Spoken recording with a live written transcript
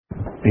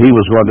he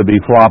was going to be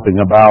flopping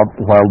about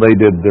while they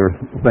did their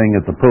thing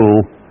at the pool.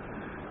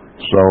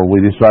 So we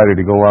decided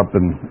to go up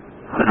and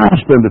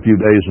spend a few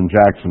days in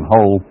Jackson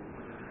Hole,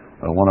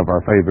 one of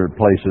our favorite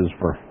places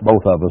for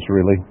both of us,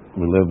 really.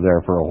 We lived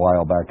there for a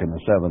while back in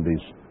the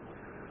 70s.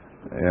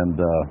 And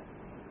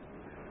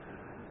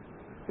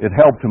it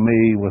helped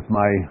me with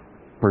my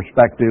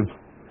perspective.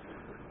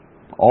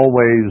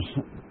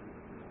 Always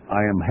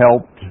I am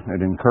helped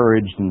and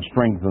encouraged and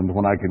strengthened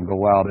when I can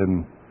go out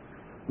in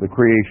the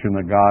creation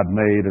that God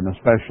made, and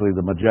especially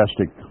the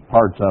majestic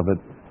parts of it,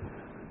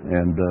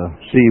 and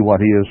see what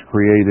He has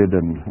created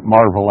and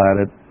marvel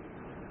at it.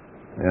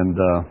 And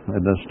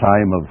in this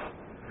time of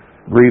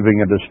grieving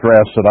and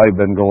distress that I've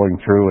been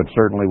going through, it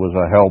certainly was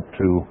a help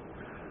to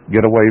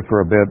get away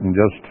for a bit and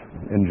just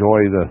enjoy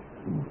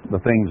the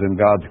things in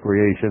God's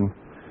creation.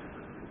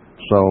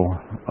 So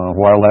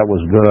while that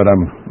was good,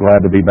 I'm glad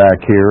to be back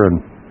here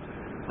and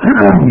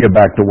get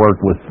back to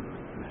work with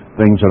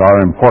things that are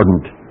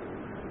important.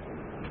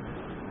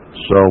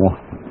 So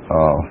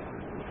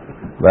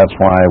that's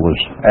why I was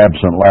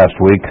absent last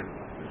week,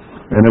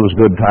 and it was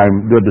good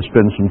to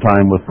spend some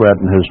time with Brett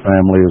and his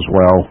family as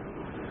well.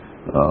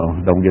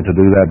 Don't get to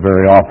do that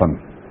very often.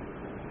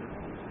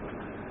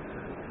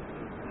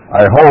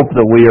 I hope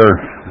that we are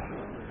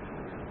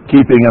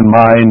keeping in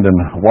mind and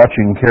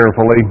watching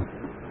carefully.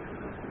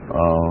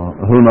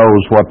 Who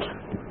knows what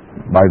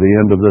by the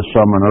end of this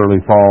summer and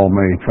early fall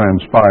may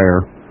transpire.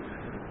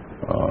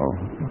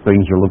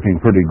 Things are looking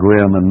pretty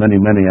grim in many,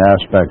 many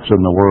aspects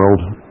in the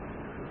world.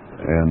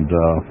 And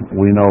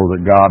we know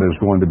that God is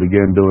going to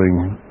begin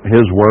doing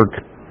His work,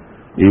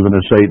 even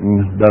as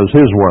Satan does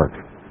his work.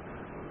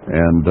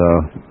 And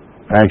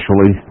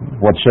actually,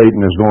 what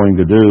Satan is going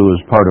to do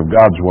is part of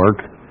God's work.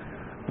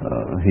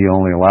 He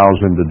only allows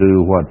him to do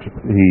what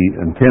he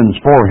intends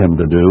for him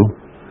to do.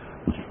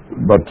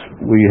 But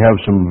we have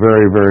some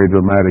very, very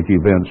dramatic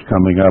events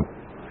coming up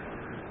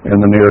in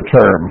the near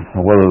term.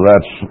 Whether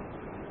that's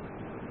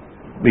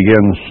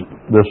begins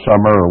this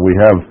summer or we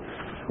have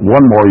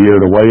one more year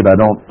to wait, I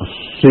don't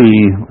see,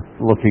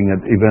 looking at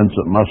events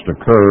that must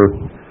occur,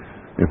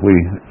 if we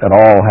at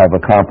all have a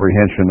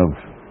comprehension of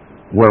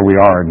where we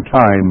are in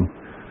time,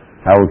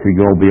 how it could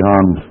go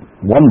beyond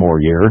one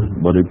more year.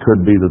 But it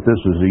could be that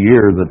this is a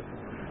year that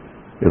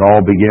it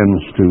all begins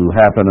to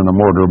happen in a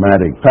more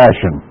dramatic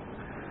fashion.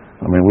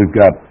 I mean, we've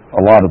got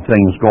a lot of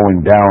things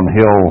going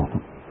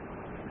downhill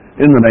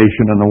in the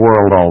nation and the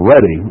world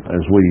already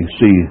as we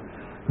see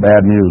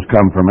bad news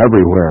come from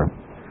everywhere.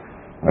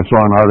 I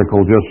saw an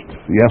article just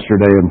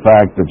yesterday, in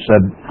fact, that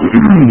said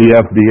the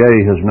FDA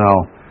has now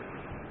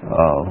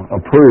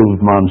approved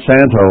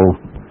Monsanto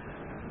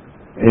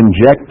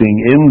injecting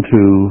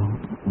into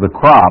the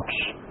crops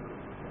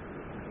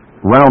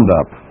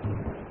Roundup,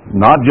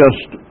 not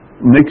just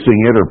mixing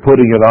it or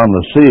putting it on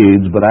the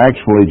seeds, but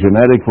actually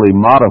genetically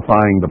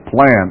modifying the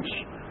plants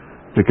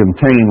to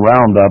contain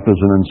Roundup as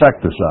an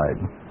insecticide.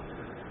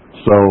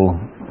 So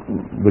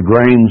the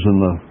grains and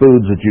the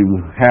foods that you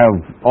have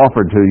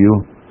offered to you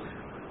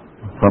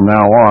from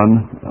now on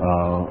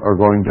are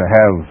going to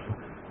have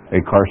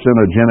a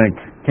carcinogenic,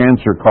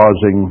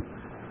 cancer-causing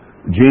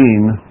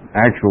gene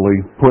actually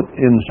put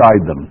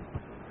inside them.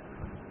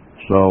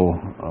 So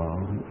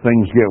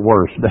things get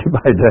worse day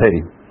by day.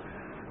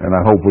 And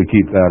I hope we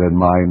keep that in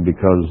mind,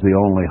 because the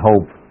only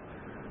hope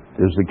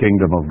is the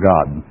kingdom of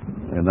God.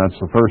 And that's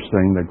the first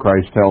thing that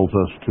Christ tells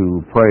us to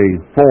pray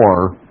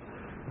for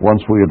once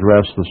we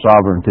address the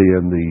sovereignty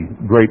and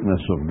the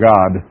greatness of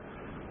God.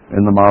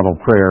 In the model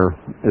prayer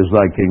is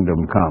thy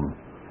kingdom come.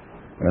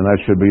 And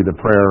that should be the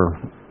prayer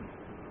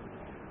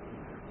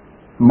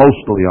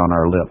mostly on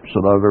our lips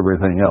above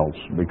everything else,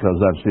 because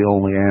that's the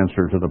only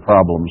answer to the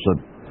problems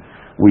that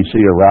we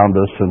see around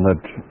us and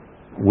that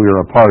we're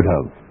a part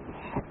of.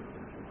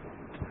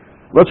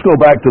 Let's go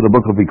back to the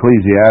book of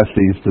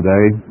Ecclesiastes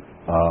today.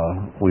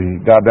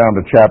 We got down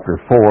to chapter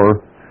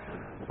 4,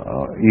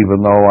 even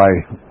though I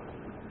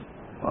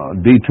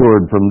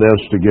detoured from this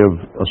to give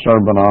a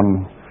sermon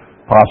on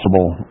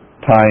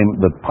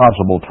the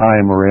possible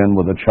time we're in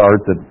with a chart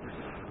that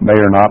may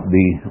or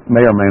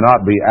may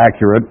not be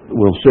accurate.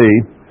 We'll see.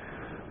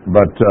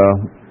 But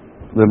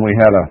then we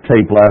had a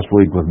tape last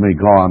week with me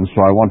gone,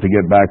 so I want to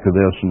get back to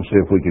this and see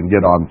if we can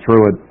get on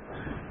through it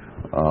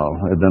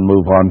and then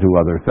move on to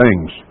other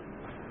things.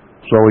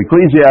 So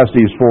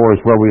Ecclesiastes 4 is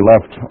where we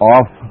left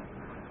off,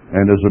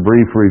 and as a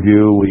brief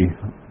review, we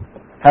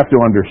have to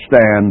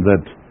understand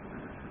that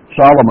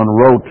Solomon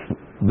wrote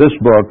this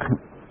book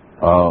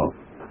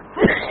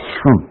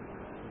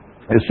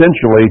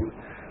essentially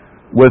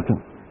with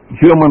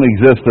human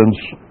existence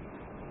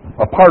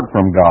apart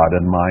from God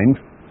in mind,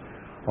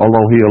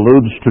 although he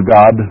alludes to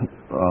God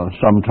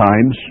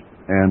sometimes,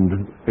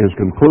 and his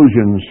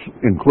conclusions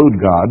include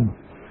God.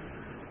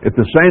 At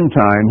the same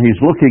time,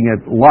 he's looking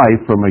at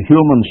life from a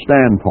human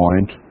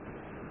standpoint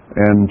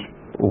and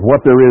what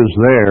there is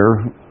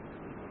there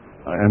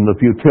and the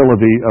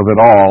futility of it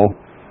all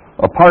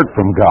apart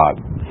from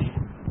God.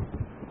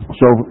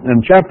 So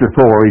in chapter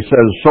 4, he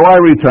says, "So I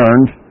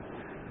returned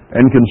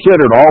and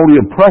considered all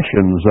the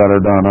oppressions that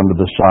are done under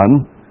the sun,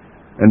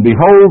 and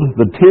behold,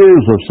 the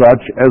tears of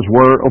such as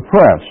were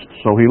oppressed.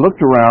 So he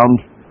looked around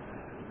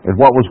at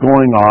what was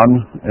going on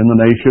in the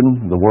nation,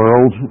 the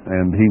world,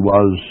 and he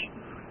was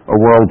a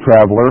world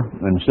traveler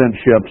and sent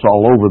ships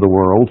all over the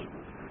world.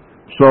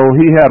 So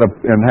he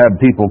had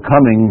people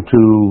coming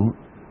to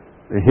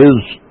his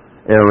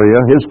area,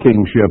 his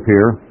kingship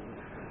here,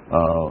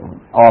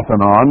 off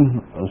and on.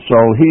 So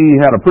he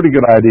had a pretty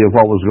good idea of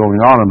what was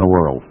going on in the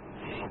world.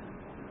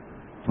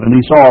 And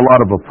he saw a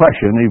lot of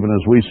oppression, even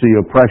as we see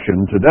oppression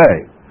today.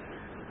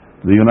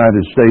 The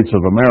United States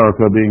of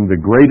America being the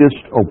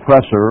greatest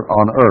oppressor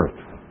on earth.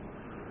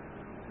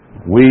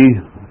 We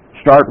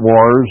start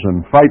wars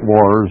and fight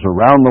wars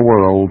around the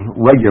world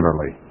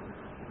regularly,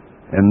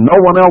 and no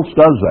one else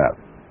does that.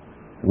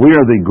 We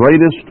are the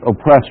greatest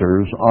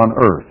oppressors on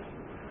earth.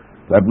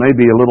 That may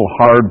be a little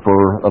hard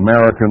for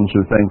Americans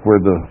who think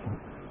we're the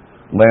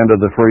land of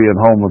the free and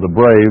home of the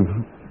brave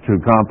to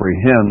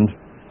comprehend,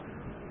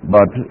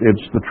 but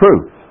it's the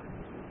truth.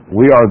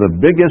 We are the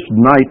biggest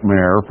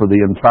nightmare for the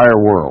entire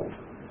world.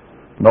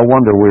 No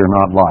wonder we are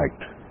not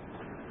liked.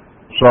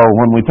 So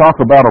when we talk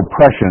about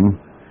oppression,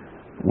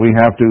 we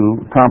have to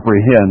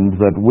comprehend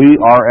that we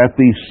are at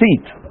the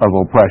seat of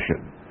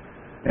oppression.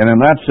 And in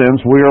that sense,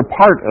 we are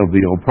part of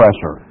the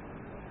oppressor.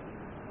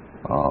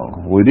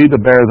 We need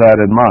to bear that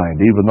in mind.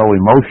 Even though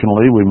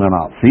emotionally we may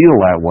not feel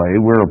that way,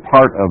 we're a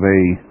part of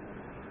a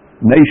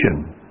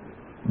nation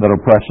that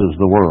oppresses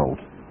the world.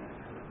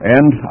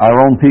 And our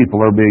own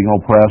people are being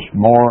oppressed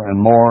more and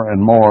more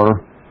and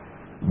more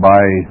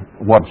by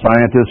what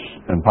scientists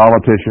and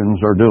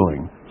politicians are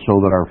doing, so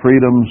that our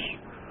freedoms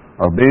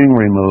are being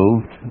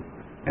removed,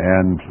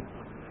 and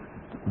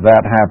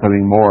that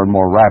happening more and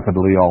more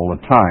rapidly all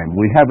the time.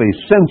 We have a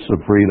sense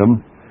of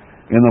freedom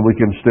in that we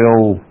can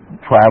still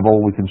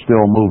travel, we can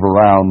still move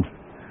around,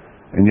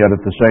 and yet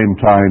at the same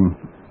time,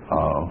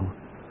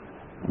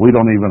 we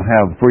don't even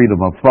have freedom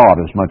of thought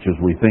as much as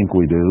we think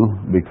we do,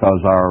 because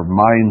our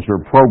minds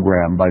are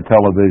programmed by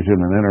television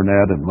and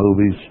internet and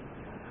movies,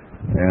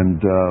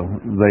 and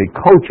they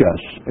coach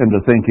us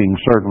into thinking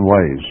certain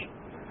ways.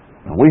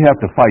 And we have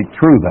to fight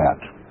through that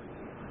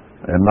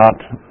and not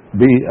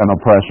be an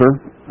oppressor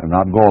and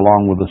not go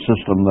along with the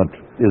system that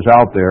is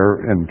out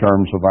there in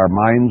terms of our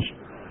minds,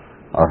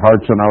 our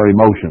hearts, and our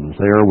emotions.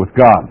 They are with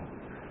God.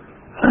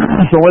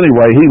 So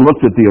anyway, he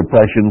looked at the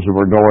oppressions that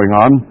were going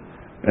on,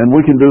 and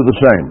we can do the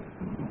same.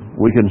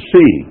 We can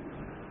see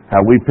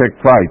how we pick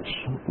fights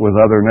with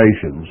other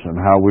nations and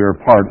how we are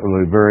part of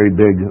a very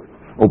big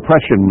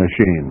oppression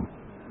machine.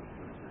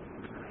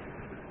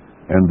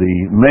 And the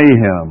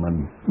mayhem and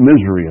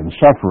misery and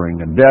suffering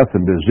and death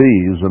and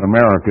disease that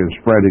America is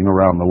spreading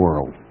around the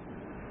world.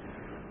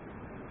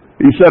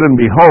 He said, and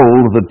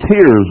behold, the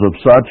tears of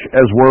such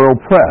as were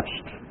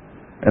oppressed,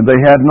 and they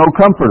had no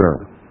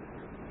comforter.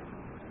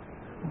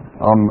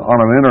 On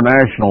an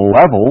international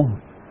level,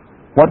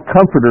 what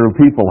comforter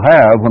people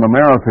have when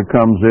America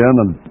comes in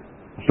and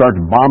starts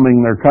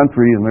bombing their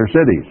country and their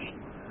cities?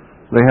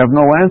 They have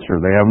no answer.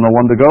 They have no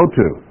one to go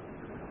to.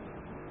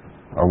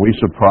 Are we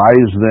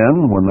surprised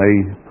then when they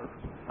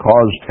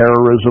cause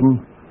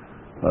terrorism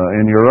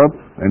in Europe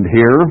and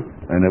here,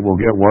 and it will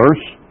get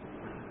worse?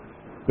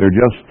 They're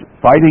just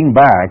fighting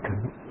back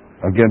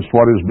against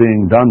what is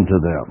being done to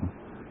them.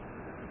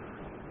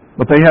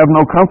 But they have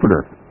no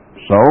comforter,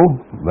 so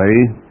they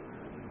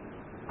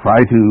try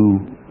to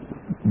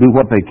do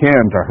what they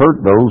can to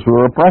hurt those who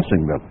are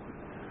oppressing them.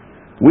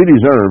 We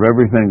deserve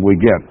everything we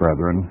get,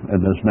 brethren, in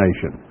this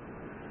nation.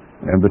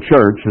 And the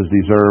church has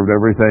deserved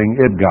everything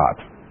it got.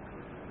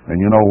 And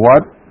you know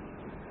what?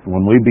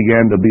 When we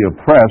began to be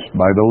oppressed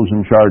by those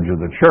in charge of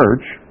the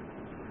church,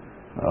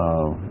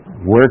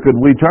 where could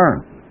we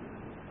turn?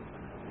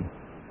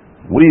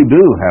 We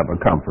do have a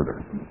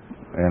comforter,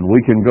 and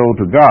we can go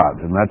to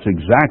God, and that's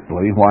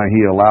exactly why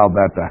he allowed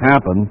that to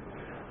happen,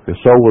 is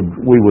so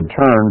we would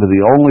turn to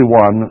the only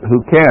one who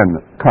can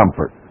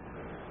comfort.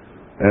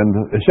 And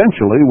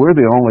essentially, we're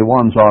the only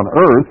ones on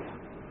earth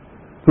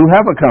who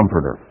have a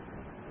comforter.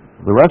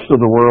 The rest of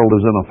the world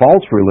is in a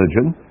false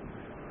religion,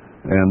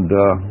 and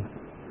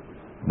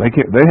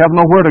they have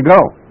nowhere to go.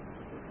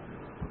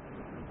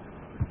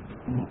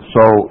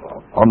 So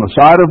on the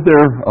side of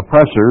their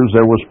oppressors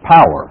there was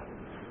power,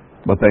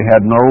 but they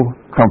had no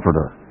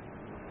comforter.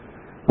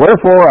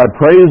 Wherefore I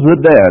praise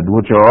the dead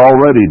which are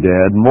already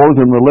dead more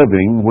than the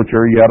living which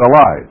are yet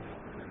alive.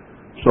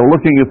 So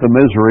looking at the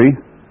misery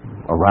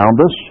around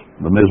us,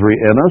 the misery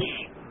in us,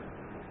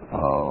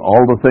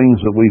 all the things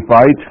that we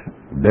fight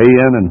day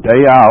in and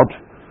day out,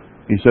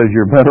 he says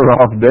you're better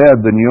off dead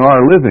than you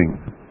are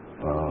living.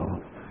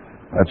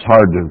 That's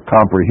hard to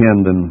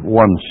comprehend in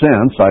one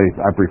sense.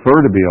 I prefer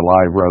to be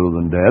alive rather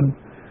than dead.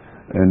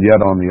 And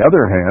yet on the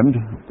other hand,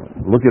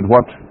 look at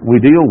what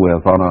we deal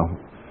with on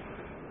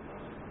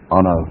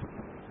a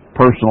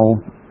personal,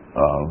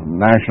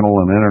 national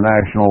and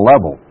international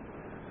level.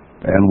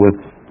 And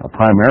with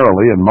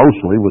primarily and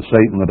mostly with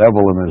Satan, the devil,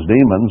 and his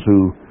demons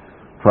who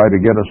try to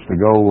get us to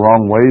go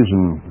wrong ways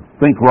and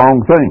think wrong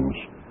things.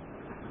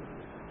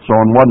 So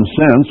in one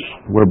sense,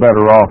 we're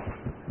better off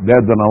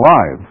dead than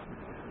alive.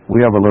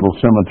 We have a little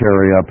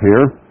cemetery up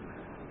here,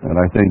 and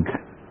I think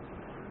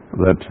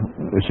that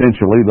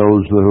essentially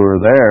those who are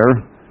there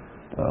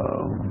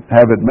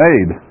have it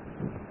made,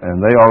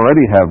 and they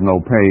already have no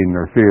pain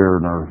or fear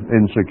nor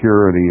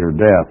insecurity or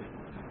death.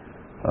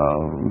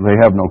 They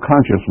have no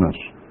consciousness,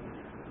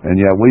 and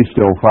yet we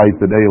still fight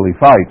the daily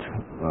fight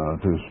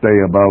to stay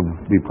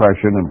above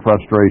depression and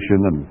frustration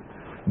and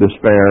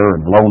despair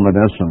and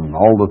loneliness and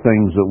all the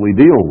things that we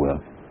deal with.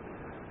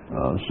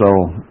 So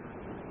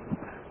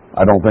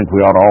I don't think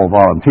we ought to all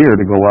volunteer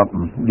to go up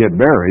and get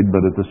buried,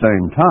 but at the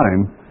same time,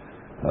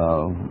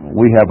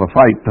 we have a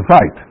fight to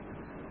fight.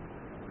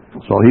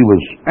 So he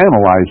was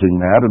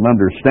analyzing that and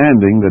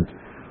understanding that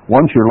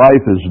once your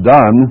life is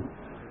done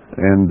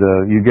and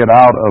you get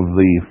out of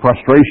the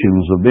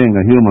frustrations of being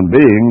a human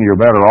being,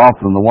 you're better off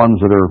than the ones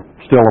that are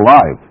still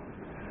alive.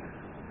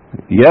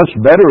 Yes,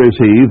 better is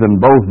he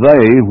than both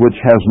they which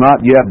has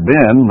not yet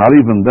been, not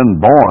even been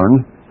born,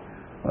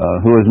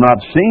 who has not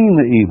seen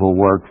the evil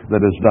work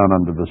that is done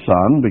under the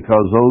sun,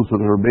 because those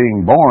that are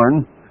being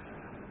born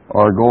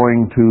are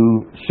going to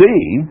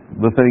see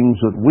the things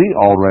that we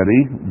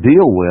already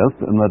deal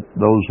with and that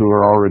those who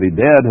are already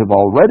dead have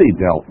already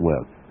dealt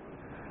with.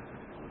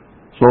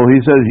 So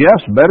he says, yes,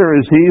 better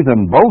is he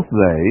than both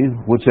they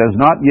which has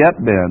not yet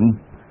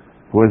been,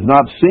 who has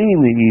not seen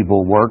the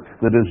evil work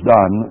that is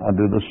done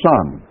under the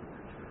sun.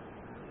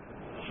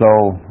 So,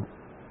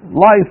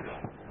 life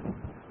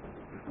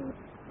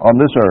on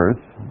this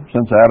earth,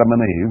 since Adam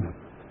and Eve,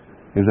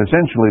 has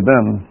essentially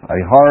been a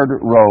hard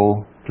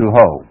row to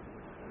hoe.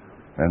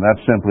 And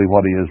that's simply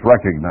what he is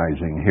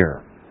recognizing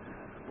here.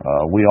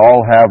 We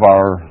all have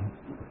our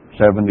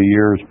 70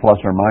 years plus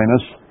or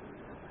minus,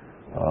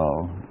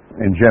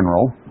 in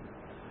general,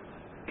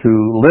 to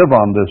live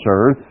on this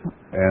earth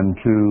and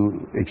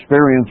to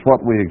experience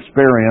what we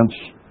experience,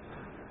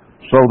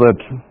 so that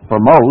for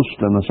most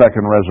in the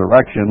second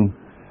resurrection,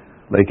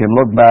 they can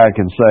look back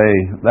and say,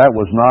 that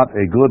was not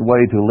a good way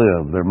to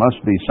live. There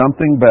must be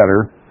something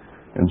better,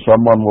 and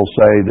someone will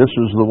say, this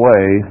is the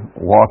way,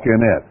 walk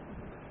in it.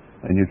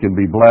 And you can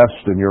be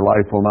blessed, and your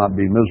life will not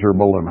be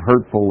miserable and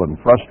hurtful and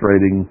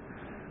frustrating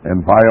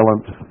and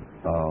violent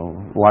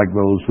like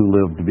those who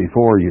lived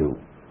before you.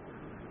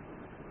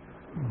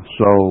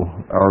 So,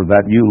 or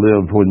that you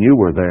lived when you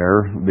were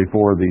there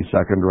before the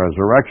second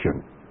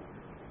resurrection,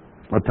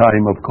 a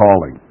time of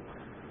calling.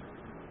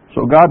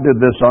 So God did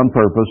this on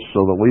purpose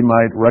so that we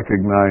might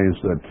recognize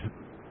that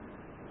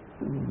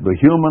the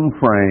human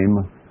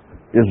frame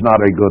is not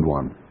a good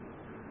one.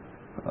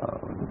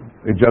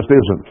 It just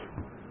isn't.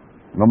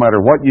 No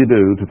matter what you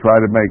do to try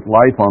to make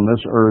life on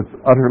this earth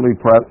utterly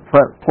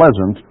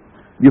pleasant,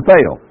 you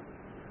fail.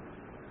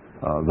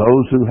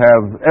 Those who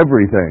have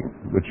everything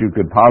that you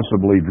could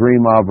possibly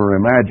dream of or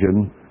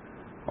imagine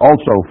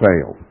also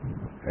fail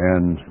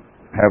and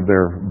have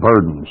their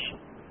burdens.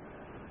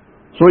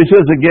 So he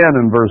says again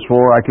in verse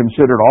 4, I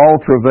considered all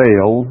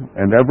travail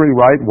and every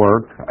right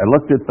work. I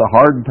looked at the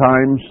hard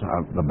times,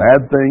 the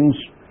bad things,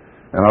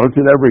 and I looked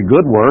at every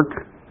good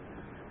work,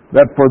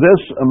 that for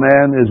this a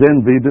man is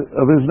envied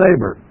of his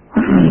neighbor.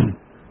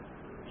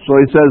 So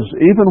he says,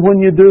 even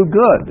when you do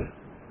good,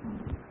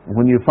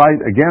 when you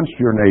fight against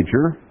your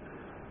nature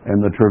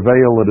and the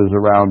travail that is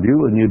around you,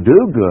 and you do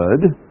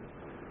good,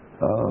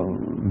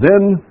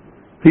 then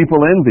people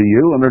envy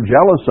you and are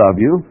jealous of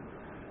you.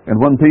 And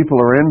when people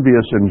are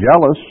envious and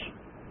jealous,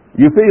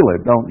 you feel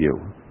it, don't you?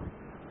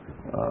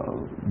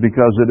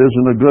 Because it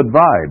isn't a good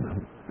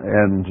vibe,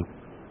 and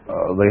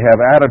they have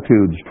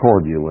attitudes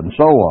toward you, and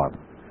so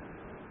on.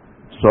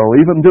 So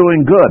even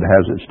doing good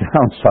has its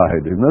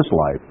downside in this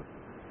life.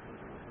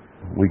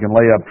 We can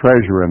lay up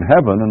treasure in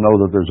heaven and know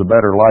that there's a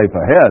better life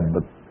ahead,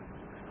 but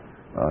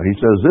he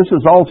says this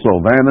is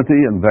also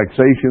vanity and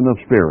vexation of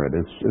spirit.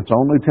 It's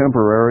only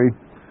temporary.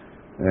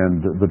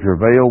 And the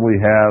travail we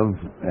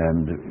have,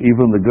 and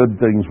even the good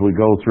things we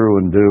go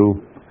through and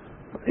do,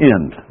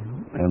 end.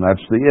 And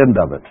that's the end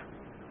of it.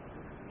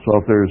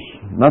 So if there's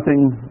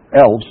nothing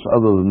else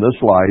other than this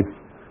life,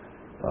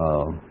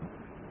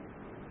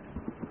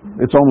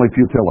 it's only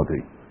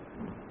futility.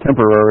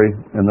 Temporary,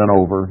 and then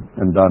over,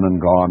 and done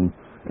and gone,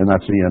 and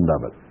that's the end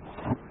of it.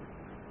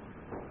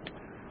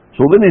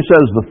 So then he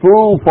says, the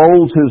fool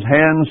folds his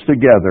hands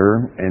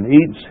together and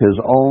eats his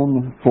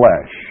own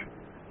flesh.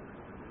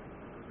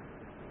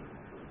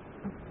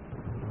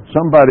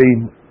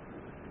 Somebody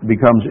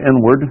becomes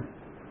inward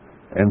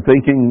and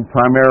thinking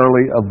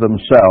primarily of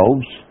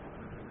themselves,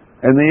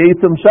 and they eat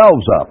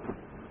themselves up,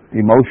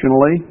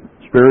 emotionally,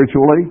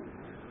 spiritually,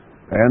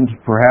 and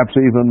perhaps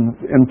even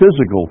in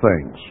physical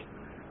things,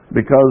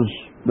 because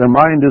their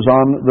mind is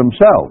on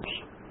themselves.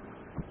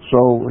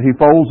 So he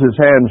folds his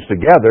hands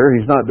together.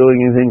 He's not doing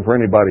anything for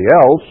anybody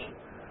else.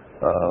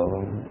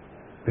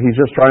 He's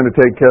just trying to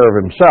take care of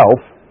himself,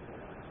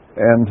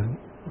 and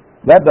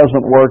that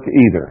doesn't work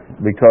either,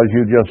 because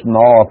you just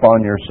gnaw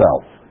upon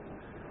yourself.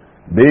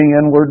 Being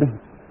inward,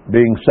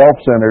 being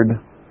self-centered,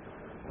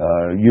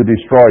 you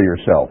destroy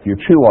yourself. You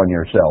chew on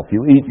yourself.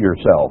 You eat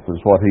yourself,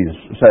 is what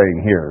he's saying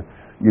here.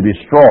 You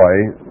destroy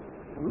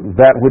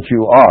that which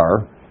you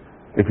are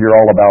if you're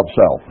all about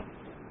self.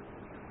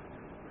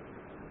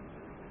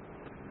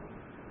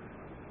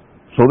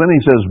 So then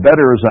he says,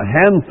 better is a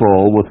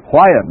handful with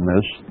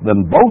quietness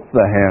than both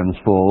the hands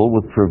full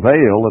with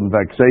travail and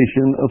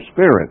vexation of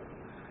spirit.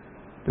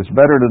 It's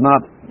better to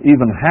not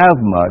even have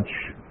much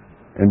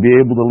and be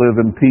able to live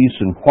in peace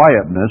and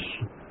quietness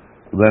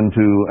than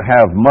to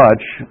have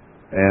much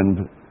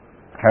and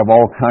have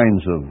all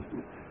kinds of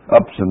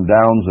ups and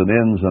downs and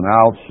ins and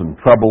outs and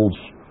troubles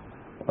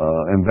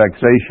and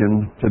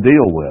vexation to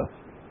deal with.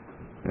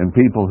 And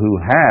people who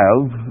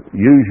have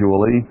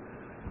usually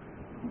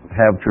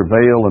have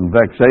travail and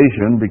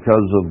vexation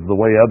because of the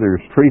way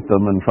others treat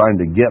them and trying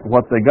to get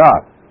what they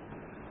got.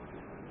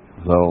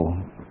 So,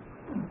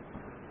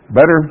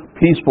 better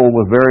peaceful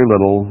with very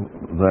little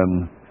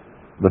than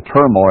the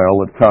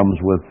turmoil that comes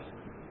with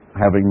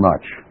having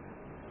much.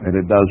 And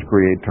it does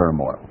create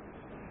turmoil.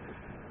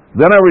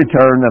 Then I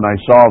returned and I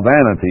saw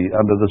vanity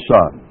under the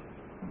sun.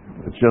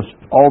 It's just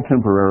all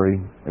temporary.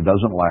 It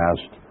doesn't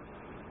last.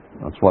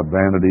 That's what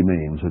vanity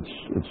means.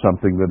 It's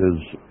something that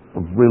is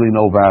of really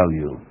no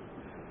value.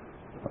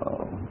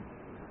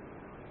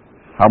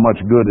 How much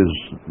good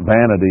is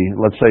vanity,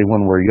 let's say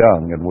when we're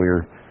young and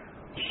we're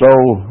so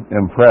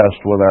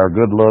impressed with our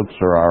good looks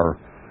or our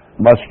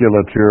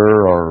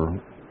musculature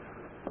or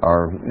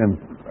our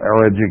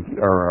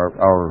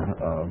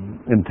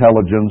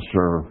intelligence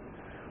or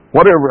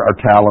whatever, our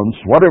talents,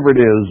 whatever it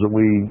is that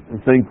we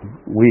think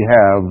we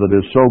have that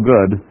is so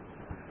good,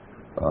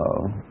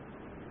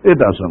 it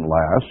doesn't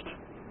last.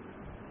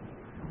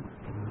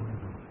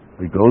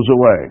 It goes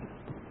away.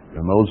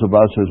 And those of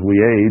us as we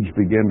age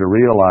begin to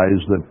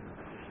realize that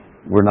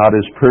we're not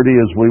as pretty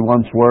as we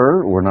once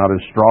were, we're not as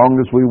strong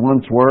as we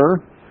once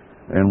were,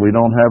 and we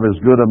don't have as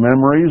good a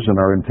memories, and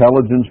our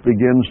intelligence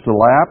begins to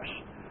lapse,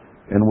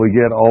 and we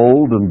get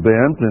old and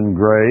bent and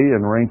gray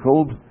and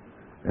wrinkled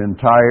and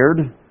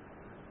tired,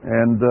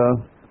 and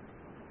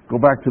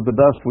go back to the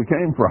dust we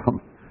came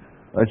from.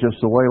 That's just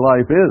the way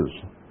life is.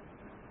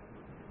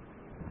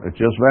 It's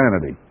just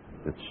vanity.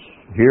 It's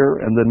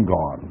here and then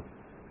gone,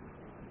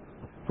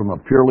 from a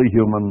purely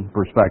human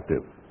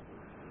perspective.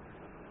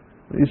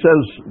 He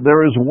says,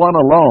 there is one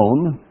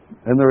alone,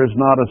 and there is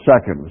not a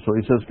second. So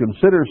he says,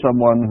 consider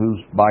someone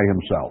who's by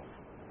himself.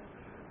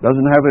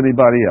 Doesn't have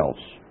anybody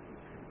else.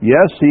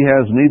 Yes, he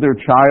has neither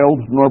child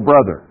nor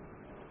brother.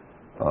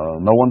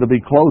 No one to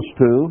be close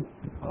to,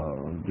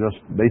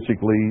 just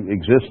basically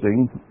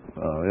existing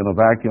in a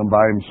vacuum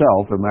by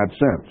himself in that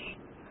sense.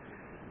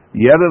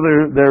 Yet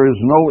there is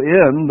no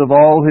end of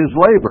all his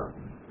labor.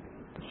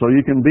 So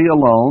you can be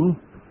alone,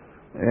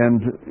 and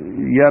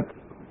yet,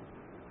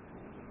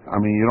 I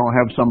mean, you don't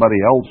have somebody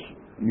else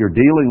you're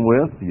dealing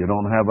with. You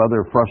don't have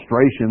other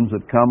frustrations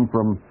that come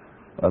from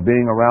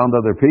being around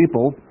other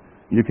people.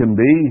 You can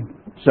be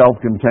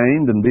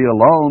self-contained and be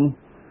alone,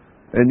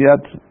 and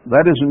yet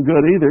that isn't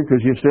good either,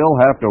 because you still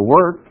have to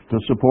work to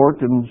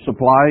support and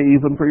supply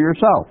even for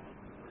yourself.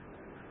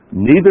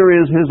 Neither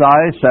is his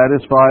eye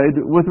satisfied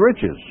with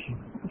riches.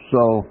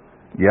 So,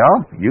 yeah,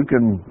 you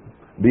can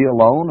be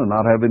alone and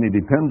not have any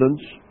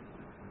dependents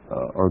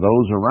or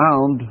those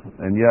around,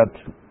 and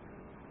yet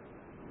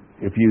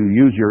if you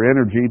use your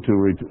energy to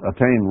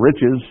attain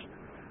riches,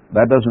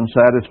 that doesn't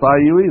satisfy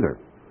you either.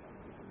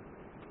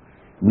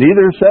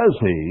 Neither says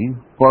he,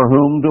 for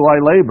whom do I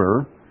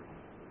labor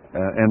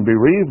and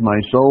bereave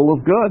my soul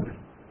of good.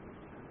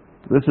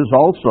 This is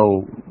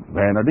also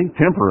vanity,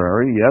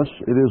 temporary. Yes,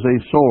 it is a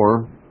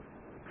sore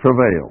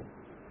travail.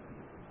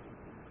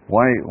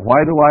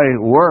 Why do I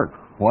work?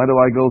 Why do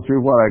I go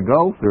through what I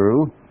go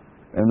through,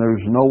 and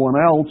there's no one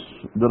else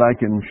that I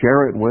can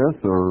share it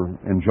with or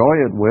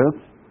enjoy it with?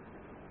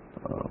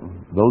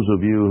 Those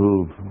of you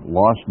who've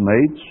lost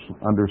mates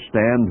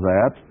understand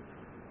that.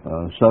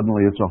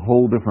 Suddenly it's a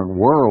whole different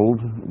world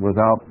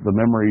without the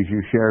memories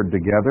you shared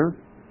together.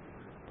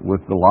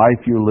 With the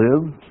life you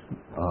lived,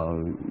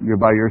 you're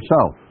by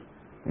yourself,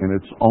 and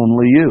it's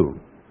only you,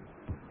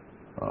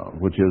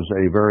 which is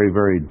a very,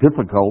 very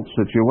difficult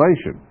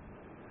situation.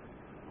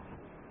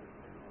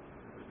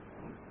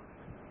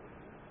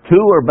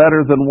 Two are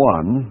better than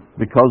one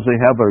because they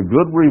have a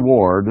good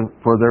reward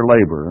for their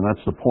labor, and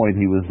that's the point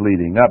he was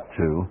leading up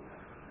to.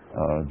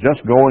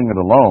 Just going it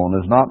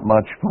alone is not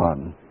much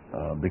fun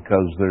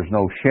because there's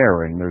no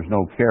sharing, there's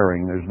no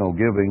caring, there's no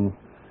giving,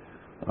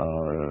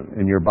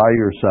 and you're by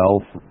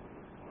yourself,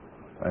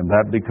 and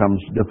that becomes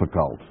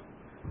difficult.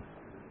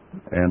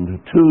 And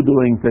two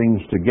doing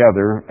things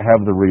together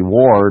have the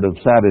reward of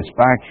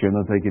satisfaction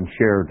that they can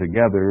share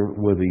together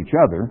with each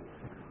other,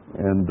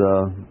 and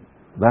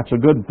that's a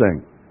good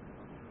thing.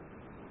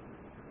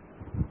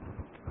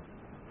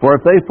 For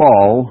if they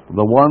fall,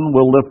 the one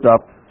will lift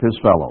up his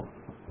fellow.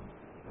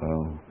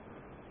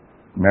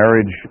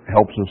 Marriage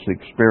helps us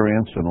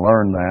experience and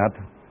learn that.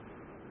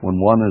 When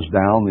one is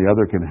down, the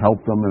other can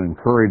help them and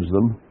encourage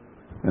them,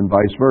 and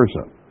vice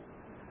versa.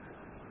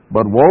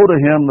 But woe to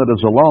him that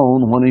is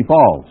alone when he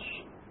falls,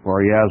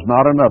 for he has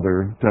not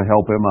another to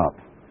help him up.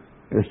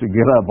 He has to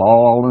get up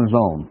all on his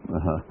own.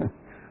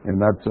 and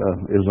that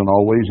isn't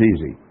always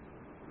easy.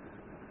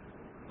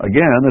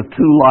 Again, if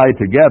two lie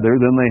together,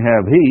 then they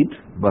have heat,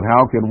 but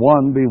how can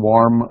one be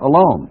warm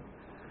alone?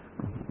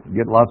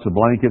 Get lots of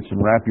blankets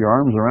and wrap your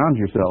arms around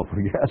yourself,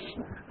 I guess.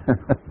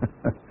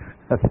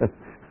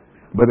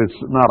 But it's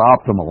not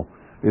optimal.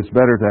 It's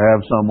better to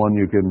have someone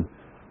you can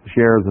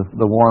share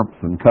the warmth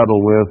and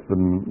cuddle with,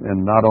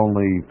 and not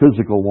only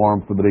physical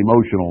warmth, but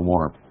emotional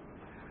warmth.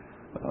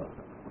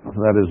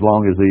 That as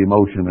long as the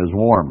emotion is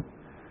warm.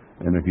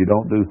 And if you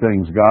don't do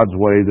things God's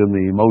way, then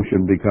the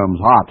emotion becomes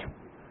hot,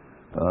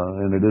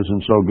 and it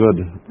isn't so good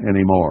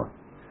anymore.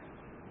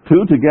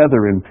 Two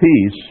together in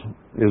peace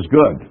is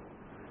good.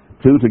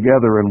 Two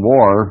together in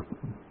war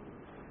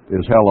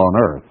is hell on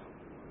earth.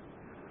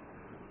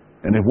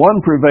 And if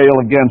one prevail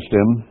against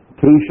him,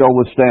 two shall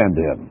withstand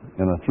him,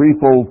 and a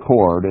threefold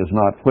cord is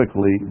not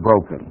quickly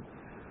broken.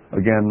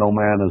 Again, no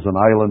man is an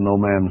island, no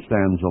man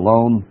stands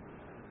alone,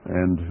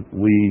 and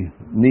we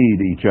need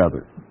each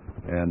other.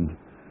 And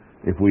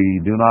if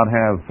we do not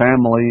have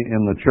family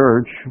in the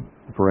church,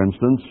 for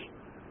instance,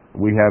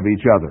 we have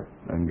each other.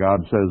 And God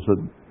says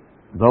that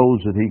those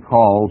that He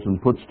calls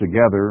and puts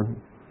together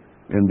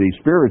in the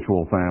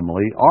spiritual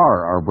family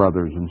are our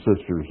brothers and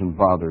sisters and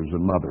fathers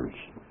and mothers.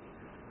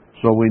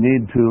 So we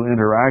need to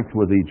interact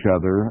with each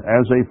other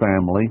as a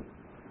family,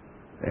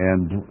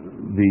 and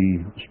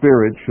the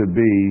spirit should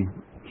be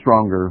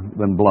stronger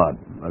than blood.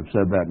 I've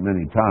said that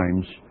many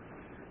times,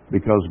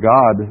 because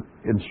God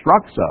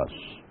instructs us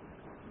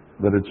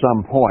that at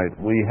some point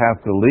we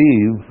have to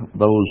leave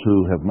those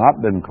who have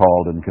not been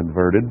called and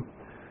converted,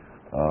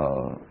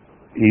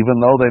 even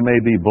though they may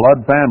be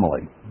blood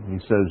family. He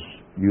says,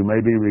 you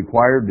may be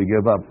required to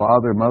give up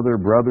father, mother,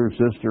 brother,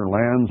 sister,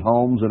 lands,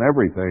 homes, and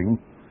everything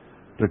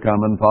to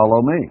come and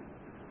follow me.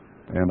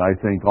 And I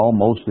think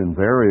almost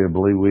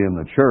invariably we in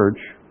the church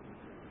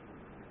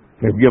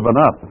have given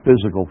up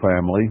physical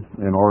family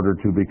in order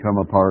to become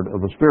a part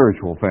of a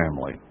spiritual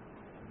family.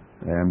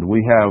 And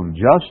we have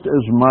just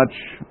as much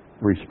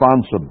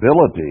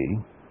responsibility,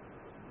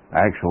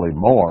 actually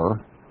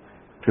more,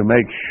 to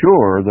make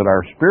sure that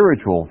our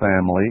spiritual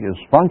family is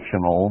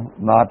functional,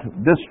 not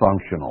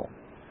dysfunctional.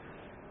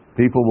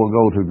 People will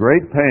go to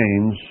great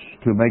pains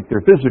to make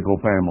their physical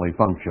family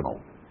functional,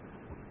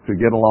 to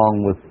get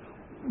along with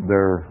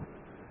their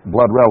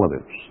blood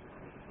relatives.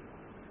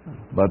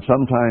 But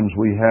sometimes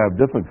we have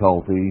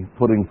difficulty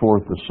putting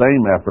forth the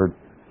same effort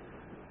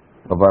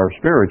of our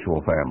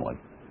spiritual family.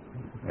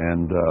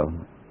 And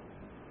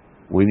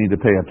we need to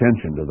pay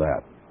attention to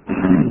that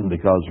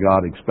because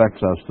God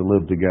expects us to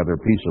live together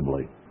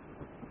peaceably.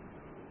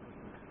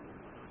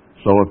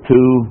 So if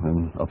two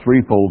and a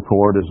threefold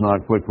cord is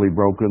not quickly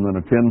broken,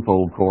 then a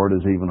tenfold cord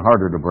is even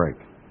harder to break.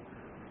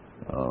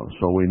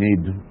 So we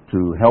need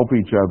to help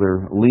each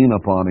other, lean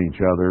upon each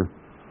other,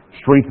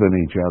 strengthen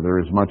each other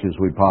as much as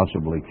we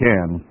possibly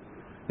can,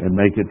 and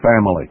make it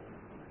family.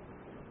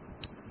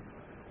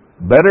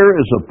 Better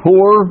is a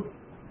poor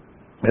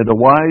and a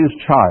wise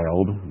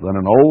child than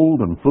an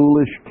old and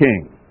foolish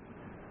king.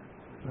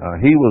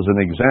 He was an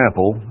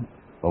example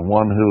of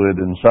one who had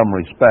in some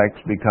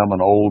respects become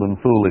an old and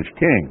foolish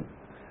king.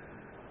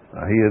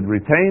 He had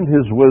retained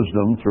his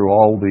wisdom through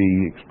all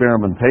the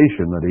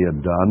experimentation that he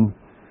had done,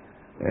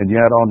 and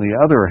yet on the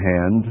other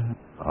hand,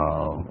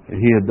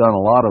 he had done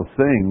a lot of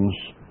things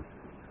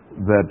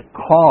that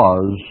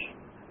cause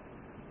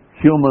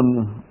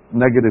human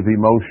negative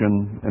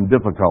emotion and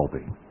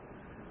difficulty.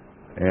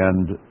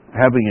 And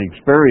having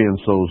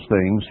experienced those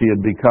things, he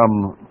had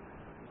become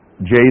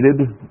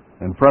jaded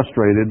and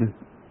frustrated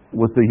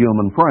with the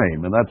human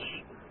frame. And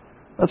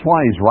that's why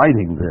he's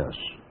writing this,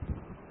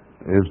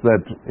 is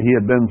that he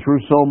had been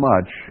through so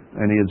much,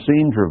 and he had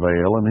seen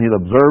travail, and he had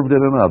observed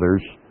it in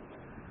others,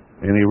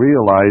 and he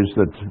realized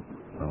that,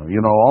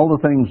 all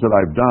the things that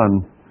I've done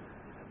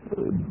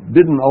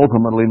didn't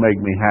ultimately make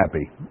me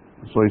happy.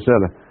 So he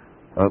said,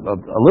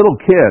 a little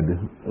kid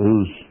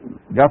who's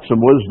got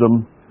some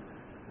wisdom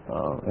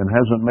and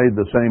hasn't made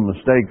the same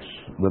mistakes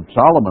that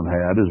Solomon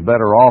had is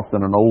better off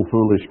than an old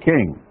foolish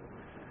king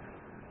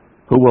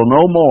who will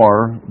no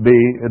more be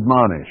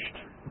admonished.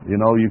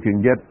 You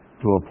can get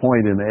to a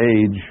point in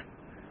age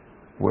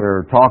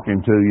where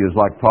talking to you is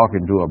like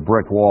talking to a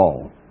brick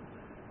wall.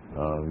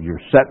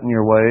 You're set in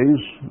your ways.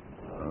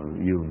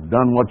 You've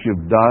done what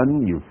you've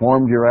done. You've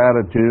formed your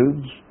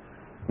attitudes.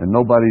 And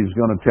nobody's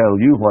going to tell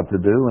you what to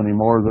do any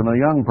more than a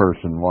young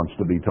person wants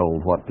to be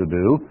told what to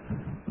do,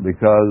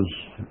 because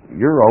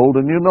you're old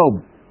and you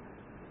know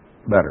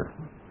better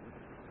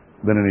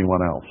than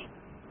anyone else.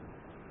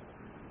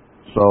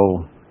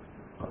 So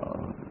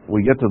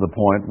we get to the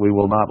point we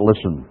will not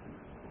listen.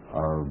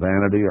 Our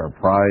vanity, our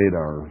pride,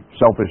 our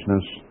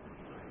selfishness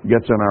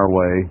gets in our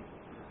way,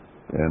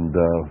 and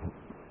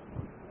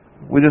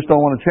we just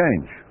don't want to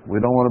change. We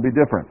don't want to be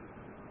different.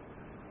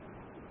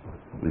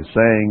 The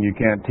saying, you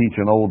can't teach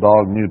an old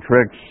dog new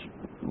tricks,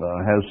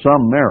 has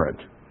some merit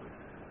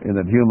in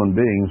that human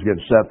beings get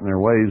set in their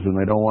ways and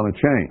they don't want to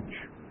change.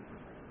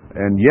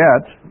 And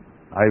yet,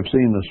 I've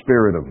seen the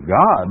Spirit of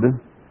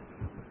God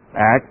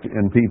act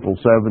in people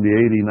 70,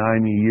 80,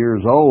 90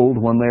 years old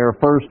when they are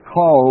first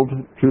called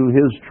to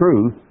His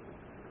truth,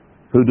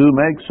 who do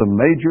make some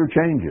major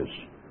changes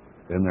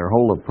in their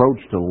whole approach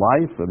to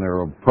life and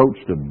their approach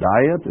to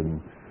diet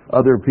and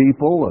other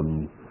people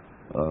and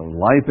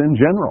life in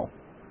general,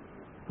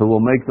 who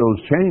will make those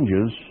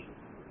changes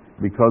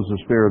because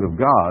the Spirit of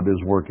God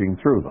is working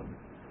through them.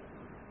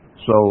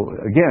 So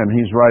again,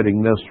 he's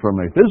writing this from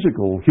a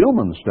physical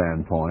human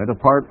standpoint,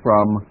 apart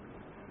from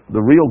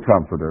the real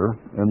Comforter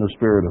and the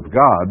Spirit of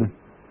God,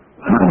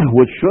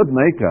 which should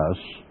make us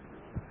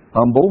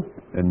humble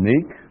and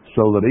meek,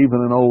 so that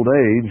even in old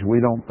age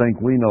we don't think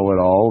we know it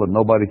all and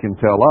nobody can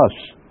tell us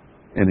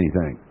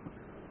anything.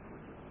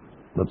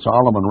 But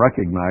Solomon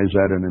recognized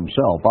that in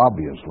himself,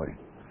 obviously.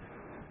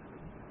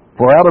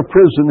 For out of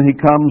prison he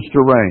comes to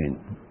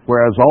reign,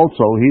 whereas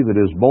also he that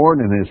is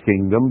born in his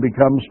kingdom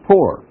becomes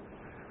poor.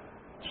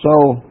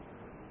 So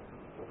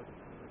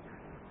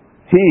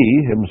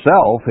he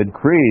himself had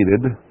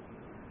created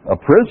a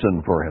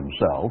prison for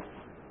himself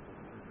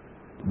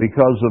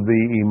because of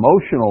the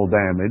emotional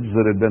damage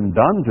that had been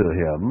done to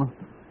him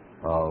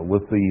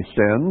with the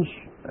sins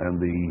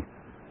and the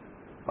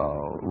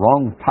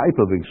wrong type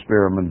of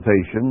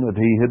experimentation that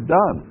he had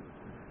done.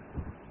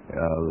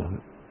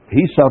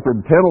 He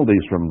suffered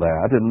penalties from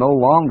that and no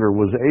longer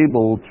was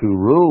able to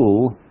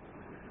rule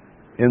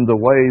in the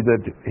way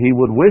that he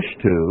would wish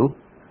to,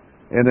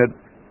 and it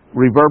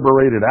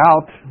reverberated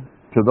out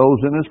to those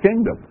in his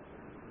kingdom.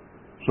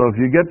 So if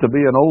you get to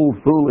be an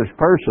old, foolish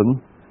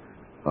person,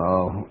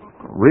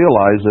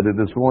 realize that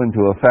it is going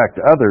to affect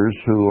others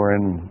who are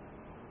in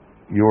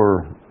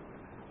your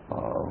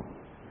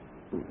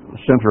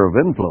center of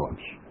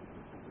influence.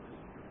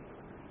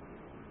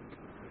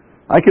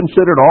 I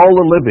considered all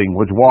the living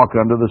which walk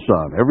under the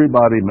sun,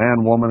 everybody,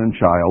 man, woman, and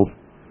child,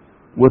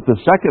 with the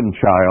second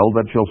child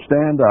that shall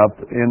stand up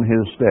in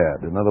his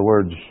stead. In other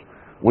words,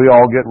 we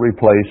all get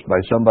replaced by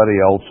somebody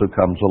else who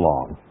comes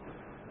along.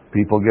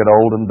 People get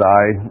old and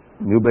die.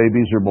 New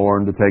babies are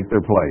born to take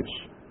their place.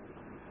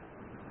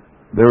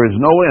 There is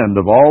no end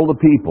of all the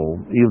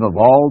people, even of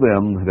all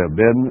them that have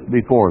been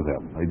before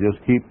them. They just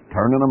keep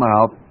turning them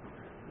out,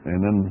 and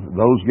then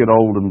those get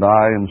old and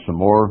die, and some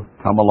more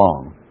come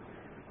along.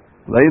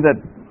 They that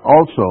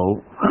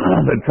also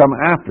that come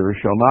after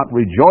shall not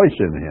rejoice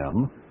in him.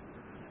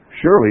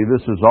 Surely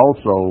this is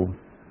also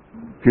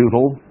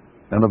futile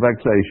and a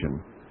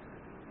vexation.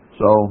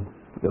 So,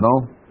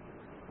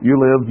 you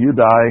live, you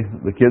die,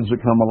 the kids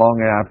that come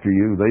along after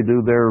you, they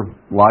do their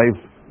life,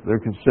 they're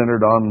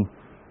centered on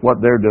what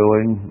they're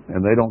doing,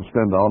 and they don't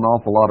spend an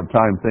awful lot of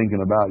time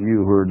thinking about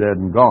you who are dead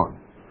and gone.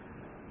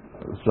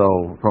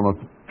 So, from a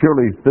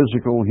purely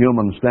physical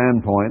human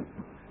standpoint,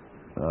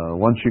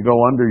 once you go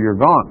under, you're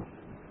gone.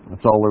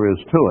 That's all there is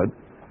to it.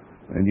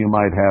 And you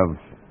might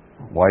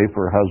have wife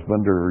or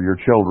husband or your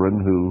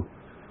children who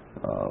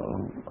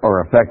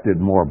are affected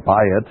more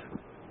by it,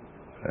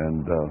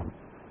 and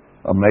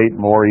a mate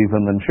more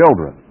even than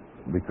children,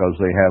 because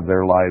they have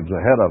their lives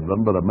ahead of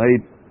them, but a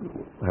mate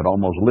had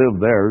almost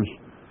lived theirs,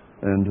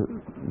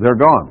 and they're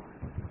gone.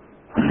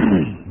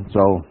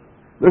 So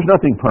there's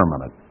nothing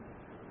permanent.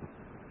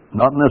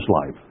 Not in this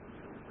life.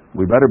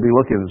 We better be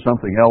looking at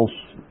something else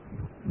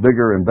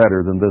bigger and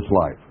better than this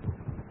life.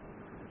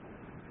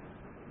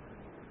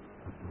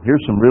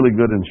 Here's some really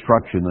good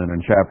instruction then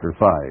in chapter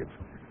 5.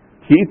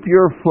 Keep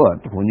your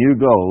foot when you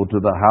go to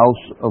the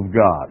house of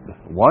God.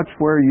 Watch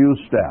where you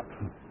step.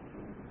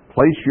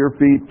 Place your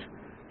feet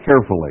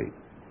carefully.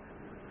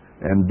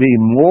 And be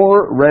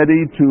more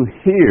ready to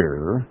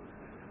hear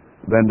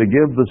than to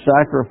give the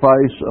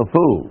sacrifice of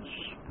fools.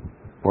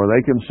 For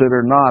they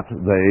consider not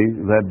they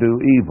that do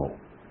evil.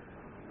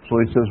 So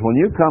he says, when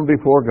you come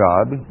before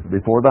God,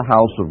 before the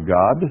house of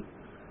God,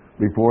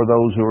 before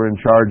those who are in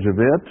charge of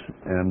it,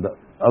 and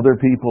other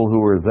people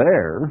who are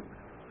there,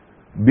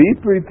 be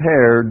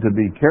prepared to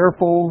be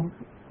careful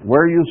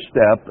where you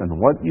step and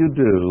what you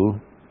do,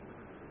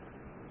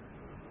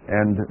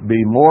 and be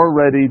more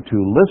ready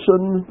to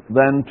listen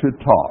than to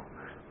talk.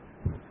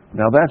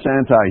 Now that's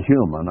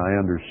anti-human, I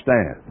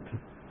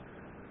understand.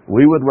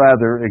 We would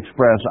rather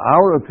express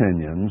our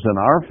opinions and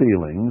our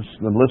feelings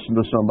than listen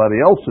to somebody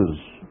else's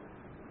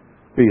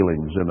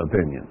feelings and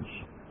opinions.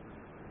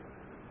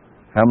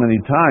 How many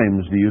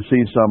times do you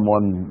see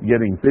someone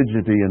getting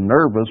fidgety and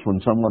nervous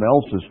when someone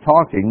else is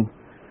talking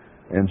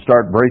and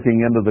start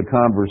breaking into the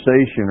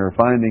conversation or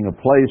finding a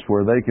place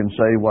where they can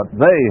say what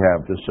they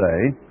have to say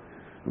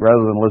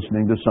rather than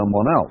listening to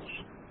someone else?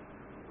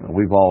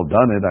 We've all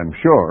done it, I'm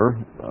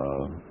sure,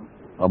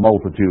 a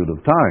multitude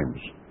of times.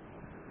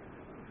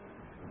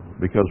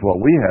 Because what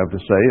we have to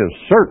say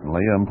is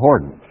certainly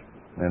important.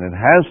 And it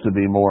has to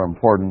be more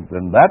important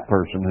than that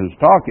person who's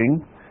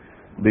talking,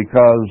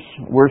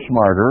 because we're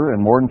smarter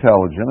and more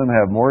intelligent and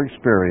have more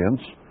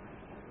experience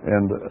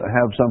and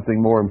have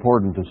something more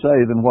important to say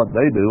than what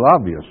they do,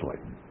 obviously.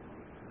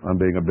 I'm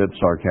being a bit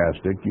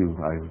sarcastic. You,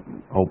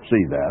 I hope,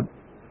 see that.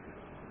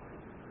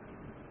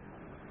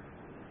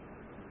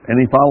 And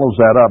he follows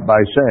that up by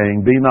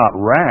saying, be not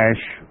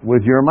rash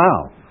with your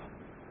mouth.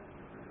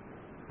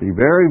 Be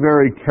very,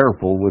 very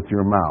careful with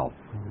your mouth.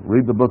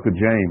 Read the book of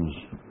James.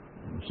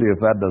 See if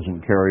that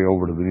doesn't carry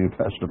over to the New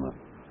Testament.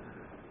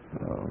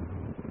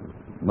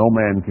 No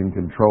man can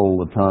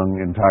control the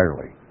tongue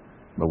entirely,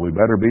 but we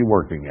better be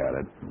working at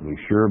it. We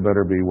sure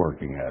better be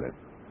working at it.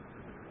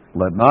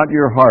 Let not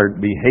your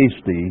heart be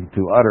hasty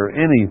to utter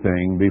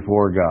anything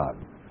before God.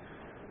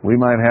 We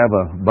might have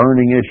a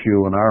burning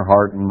issue in our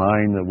heart and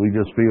mind that we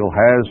just feel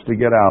has to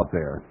get out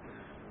there.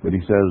 But he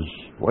says,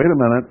 wait a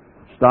minute,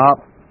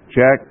 stop,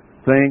 check,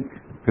 think,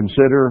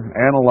 consider,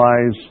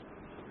 analyze,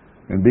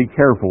 and be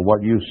careful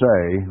what you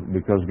say,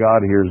 because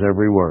God hears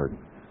every word.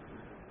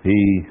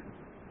 He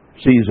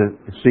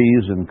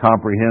sees and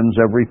comprehends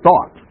every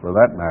thought, for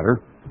that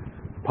matter.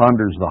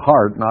 Ponders the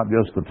heart, not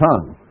just the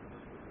tongue.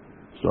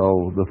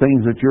 So the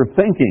things that you're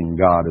thinking,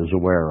 God is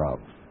aware of.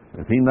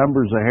 If He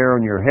numbers a hair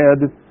on your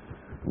head,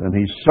 then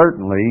He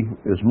certainly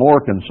is more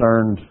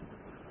concerned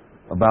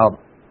about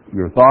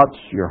your thoughts,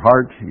 your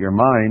heart, your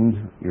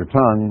mind, your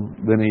tongue,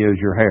 than He is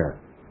your hair.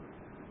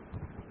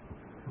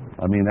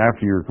 I mean,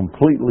 after you're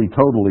completely,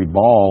 totally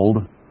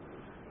bald,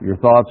 your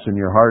thoughts and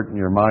your heart and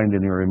your mind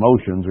and your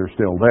emotions are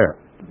still there.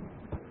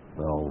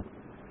 So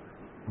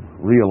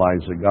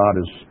realize that God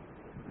is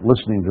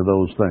listening to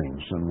those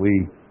things, and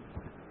we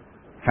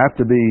have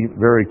to be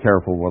very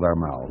careful with our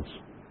mouths.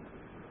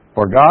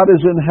 For God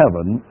is in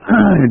heaven,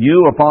 and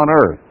you upon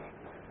earth.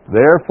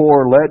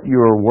 Therefore let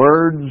your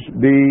words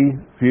be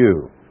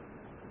few.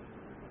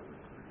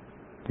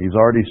 He's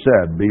already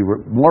said, be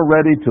more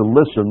ready to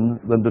listen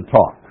than to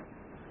talk.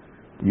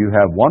 You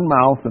have one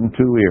mouth and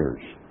two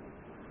ears.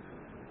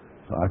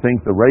 So I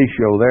think the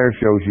ratio there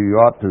shows you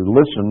ought to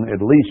listen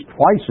at least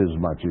twice as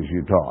much as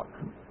you talk.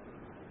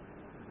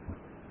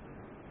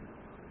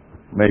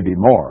 Maybe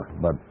more,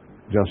 but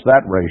just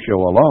that ratio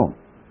alone.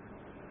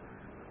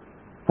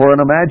 For an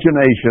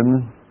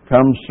imagination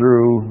comes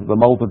through the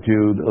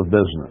multitude of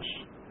business.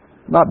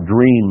 Not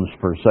dreams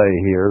per se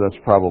here.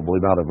 That's probably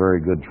not a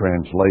very good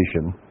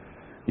translation.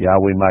 Yeah,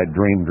 we might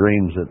dream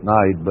dreams at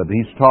night, but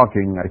he's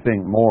talking, I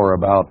think, more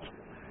about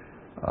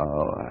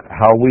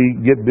how we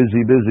get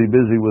busy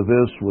with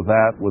this, with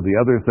that, with the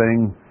other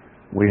thing.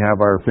 We have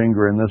our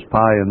finger in this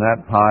pie and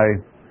that pie,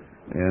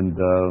 and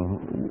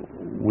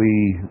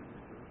we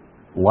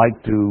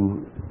like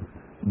to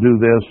do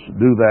this,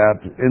 do that,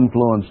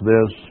 influence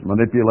this,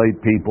 manipulate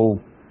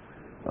people.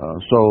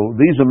 So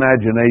these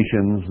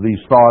imaginations, these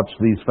thoughts,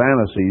 these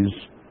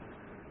fantasies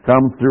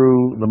come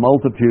through the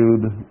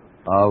multitude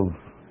of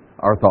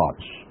our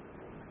thoughts,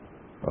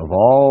 of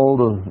all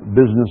the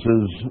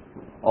businesses,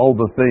 all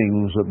the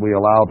things that we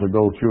allow to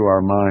go through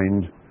our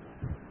mind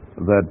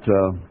that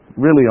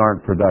really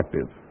aren't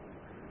productive.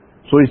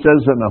 So he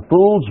says that a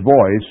fool's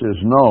voice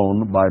is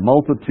known by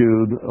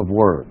multitude of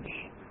words.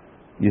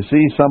 You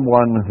see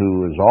someone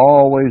who is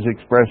always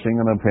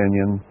expressing an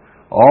opinion,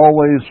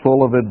 always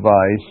full of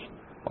advice,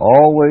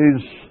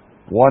 always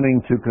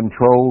wanting to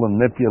control and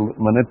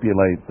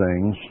manipulate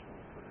things,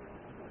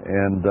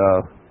 and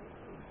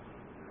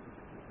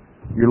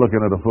you're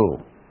looking at a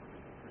fool.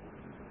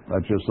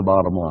 That's just the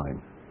bottom line.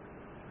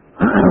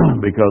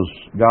 Because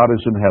God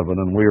is in heaven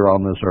and we are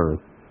on this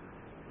earth,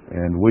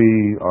 and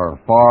we are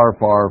far,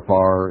 far,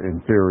 far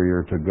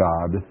inferior to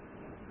God.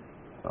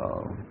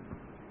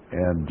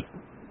 And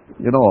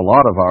you know, a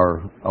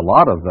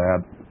lot of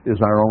that is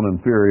our own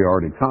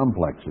inferiority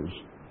complexes.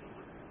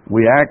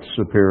 We act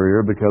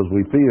superior because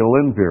we feel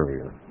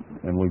inferior,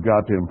 and we've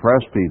got to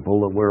impress people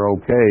that we're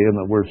okay and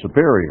that we're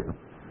superior.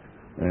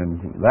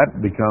 And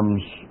that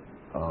becomes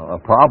a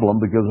problem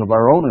because of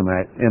our own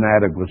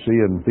inadequacy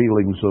and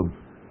feelings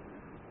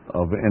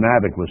of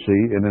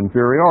inadequacy and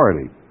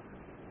inferiority.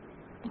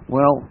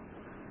 Well,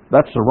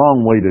 that's the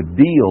wrong way to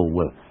deal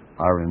with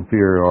our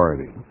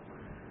inferiority.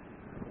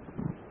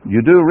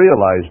 You do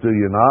realize, do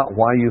you not,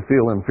 why you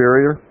feel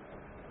inferior?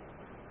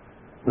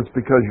 It's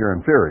because you're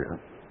inferior.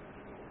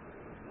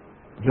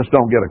 Just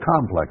don't get a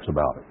complex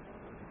about it.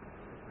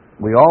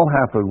 We all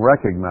have to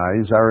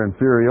recognize our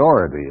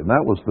inferiority, and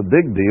that was the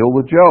big deal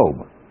with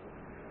Job.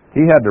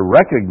 He had to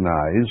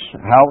recognize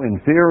how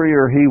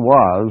inferior he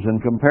was in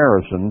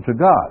comparison to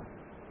God.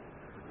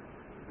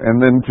 And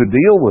then to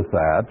deal with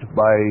that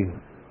by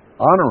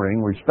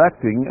honoring,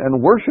 respecting, and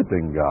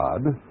worshiping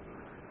God,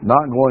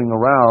 not going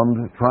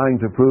around trying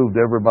to prove to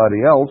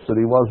everybody else that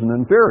he wasn't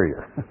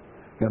inferior.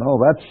 You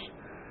know, that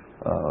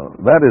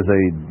is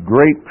a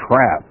great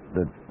trap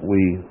that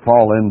we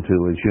fall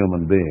into as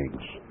human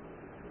beings.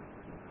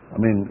 I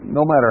mean,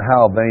 no matter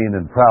how vain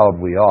and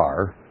proud we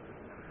are,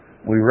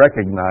 we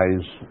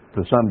recognize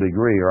to some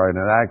degree our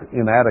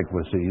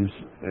inadequacies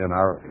and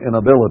our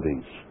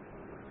inabilities.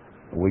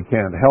 We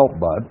can't help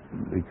but,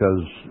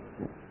 because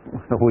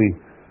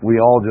we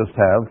all just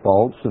have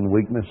faults and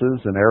weaknesses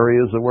and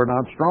areas that we're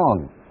not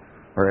strong,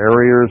 or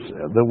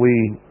areas that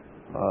we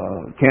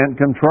can't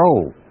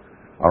control.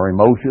 Our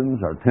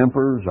emotions, our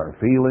tempers, our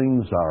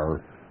feelings,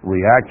 our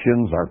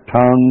reactions, our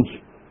tongues.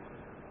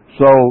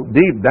 So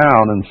deep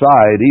down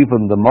inside,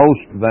 even the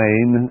most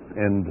vain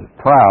and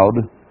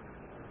proud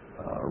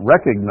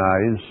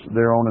recognize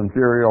their own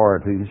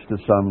inferiorities to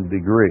some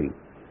degree.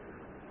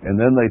 And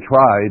then they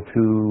try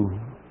to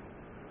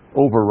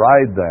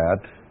override that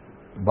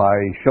by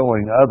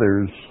showing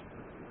others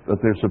that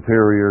they're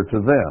superior to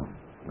them.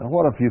 Now,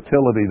 what a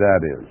futility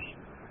that is.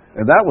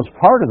 And that was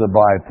part of the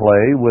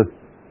byplay with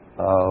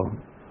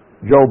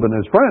Job and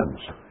his friends.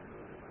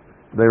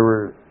 They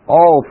were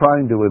all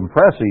trying to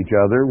impress each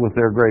other with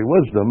their great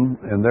wisdom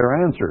and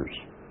their answers,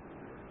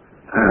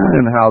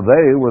 and how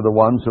they were the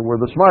ones that were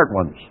the smart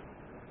ones.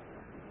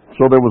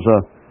 So there was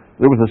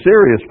a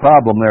serious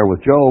problem there with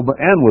Job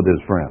and with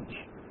his friends.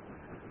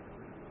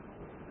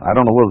 I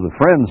don't know whether the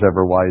friends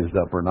ever wised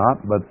up or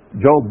not, but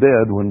Job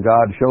did when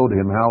God showed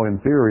him how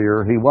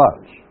inferior he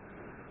was.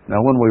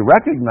 Now, when we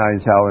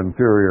recognize how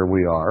inferior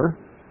we are,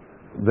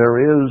 there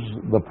is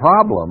the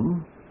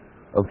problem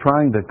of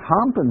trying to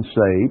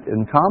compensate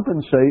in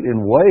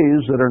ways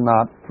that are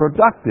not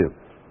productive,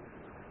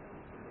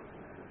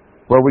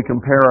 where we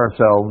compare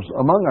ourselves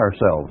among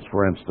ourselves,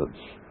 for instance,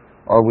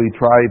 or we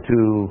try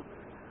to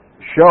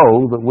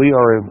show that we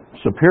are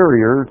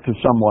superior to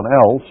someone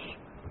else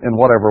in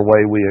whatever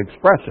way we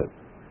express it.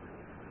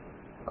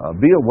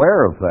 Be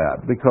aware of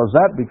that, because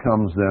that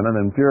becomes then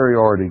an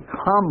inferiority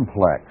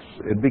complex.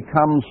 It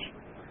becomes,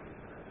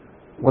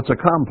 what's a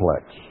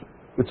complex?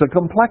 It's a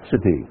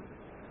complexity.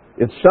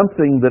 It's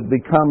something that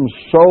becomes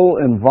so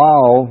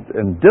involved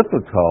and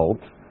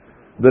difficult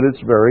that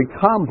it's very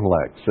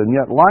complex. And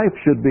yet life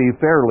should be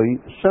fairly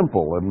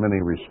simple in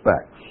many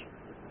respects.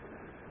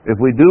 If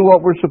we do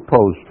what we're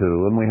supposed to,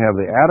 and we have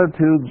the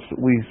attitudes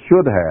we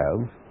should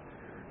have,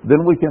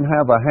 then we can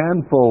have a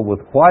handful with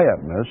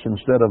quietness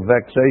instead of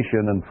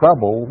vexation and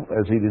trouble,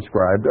 as he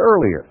described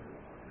earlier.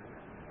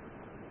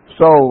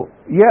 So,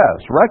 yes,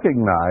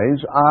 recognize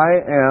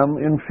I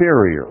am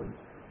inferior.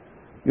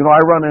 You know,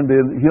 I run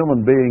into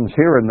human beings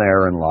here and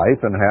there in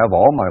life, and have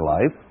all my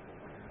life,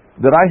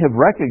 that I have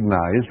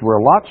recognized were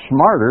a lot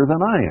smarter than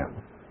I am.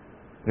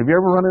 Have you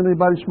ever run into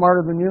anybody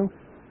smarter than you?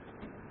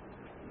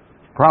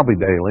 Probably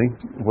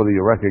daily, whether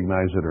you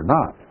recognize it or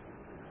not.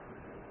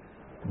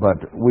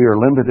 But we are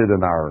limited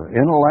in our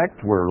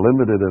intellect, we're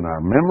limited in our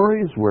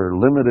memories, we're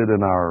limited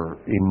in our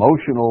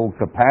emotional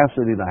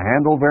capacity to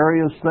handle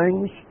various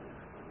things.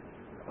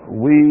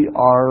 We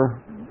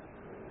are,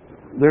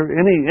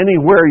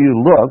 anywhere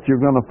you look, you're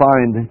going to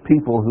find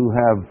people who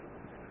have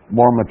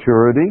more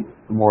maturity,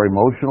 more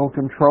emotional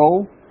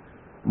control,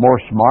 more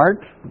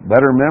smart,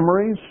 better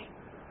memories,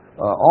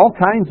 all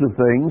kinds of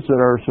things that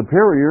are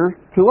superior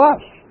to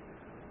us.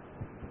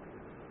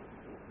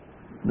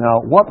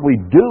 Now, what we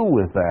do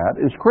with that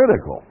is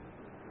critical.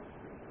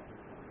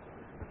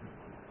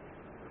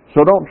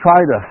 So don't try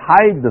to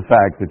hide the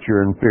fact that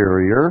you're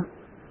inferior.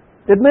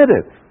 Admit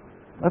it.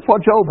 That's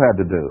what Job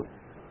had to do.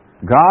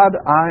 God,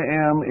 I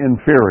am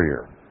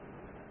inferior.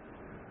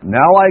 Now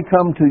I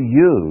come to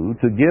you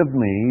to give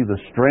me the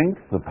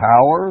strength, the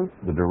power,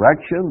 the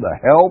direction, the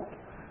help,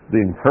 the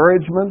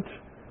encouragement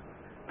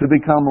to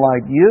become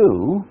like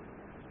you,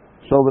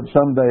 so that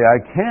someday I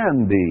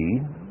can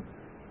be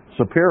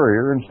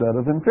superior instead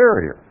of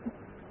inferior.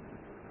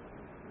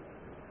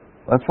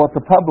 That's what the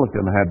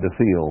publican had to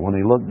feel when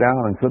he looked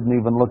down and couldn't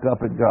even look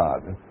up at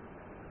God.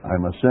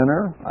 I'm a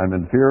sinner, I'm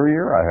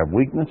inferior, I have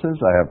weaknesses,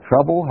 I have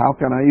trouble. How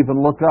can I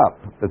even look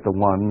up at the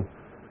one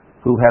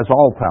who has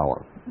all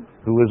power,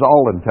 who is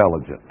all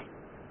intelligent?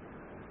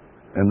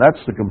 And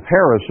that's the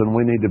comparison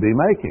we need to be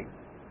making.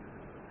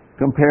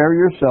 Compare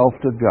yourself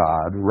to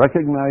God,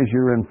 recognize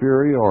your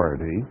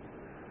inferiority,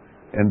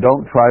 and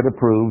don't try to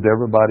prove to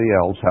everybody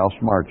else how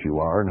smart you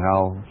are and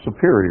how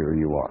superior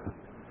you are.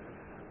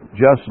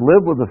 Just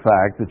live with the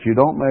fact that you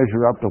don't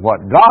measure up to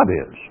what God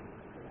is.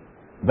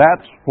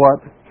 That's what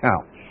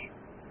counts.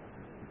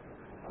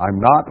 I'm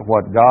not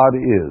what God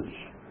is.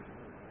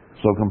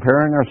 So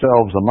comparing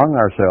ourselves among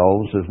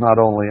ourselves is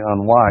not only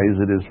unwise,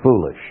 it is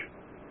foolish.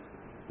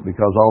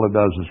 Because all it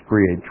does is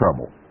create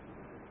trouble.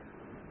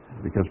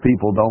 Because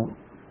people don't,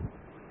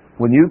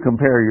 when you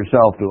compare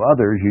yourself to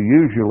others,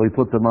 you usually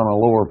put them on a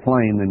lower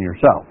plane than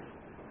yourself.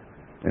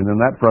 And then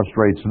that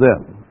frustrates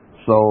them.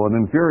 So an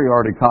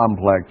inferiority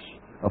complex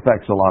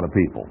affects a lot of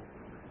people.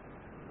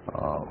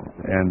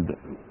 And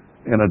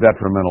in a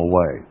detrimental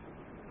way.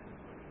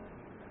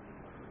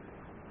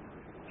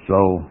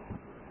 So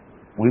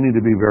we need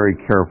to be very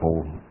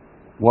careful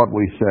what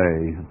we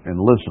say and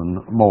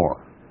listen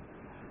more.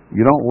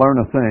 You don't learn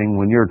a thing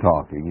when you're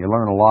talking. You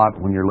learn a lot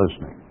when you're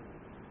listening.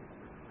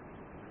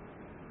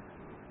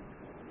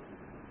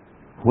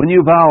 When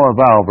you vow a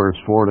vow, verse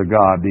 4, to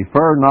God,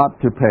 defer not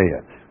to pay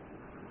it,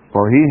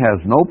 for he has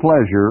no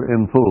pleasure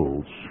in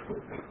fools.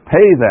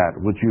 Pay that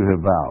which you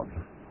have vowed.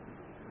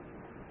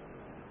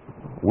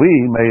 We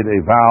made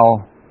a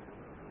vow,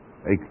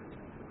 a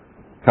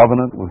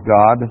covenant with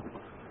God,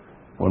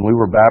 when we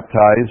were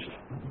baptized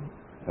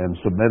and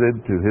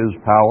submitted to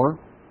his power,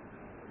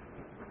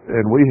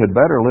 and we had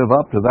better live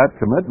up to that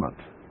commitment.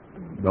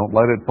 Don't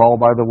let it fall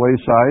by the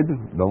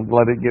wayside. Don't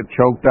let it get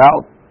choked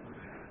out.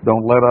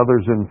 Don't let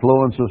others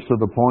influence us to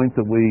the point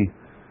that we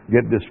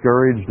get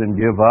discouraged and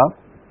give up.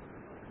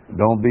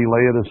 Don't be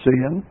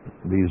Laodicean.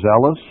 Be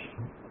zealous.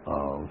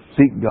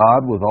 seek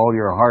God with all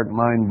your heart,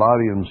 mind,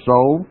 body, and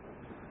soul.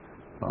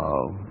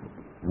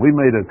 We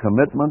made a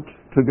commitment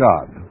to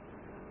God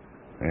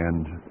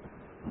and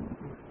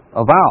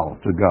a vow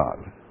to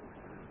God.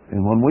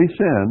 And when we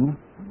sin,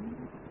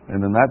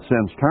 and in that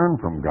sense turn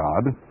from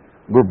God,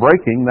 we're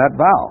breaking that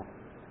vow.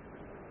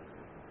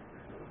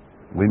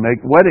 We make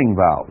wedding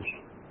vows.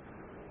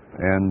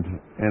 And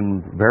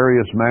in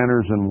various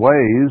manners and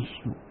ways,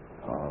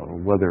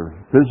 whether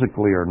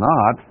physically or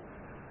not,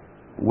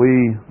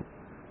 we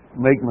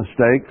make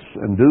mistakes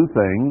and do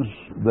things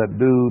that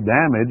do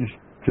damage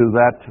to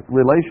that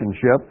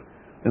relationship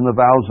in the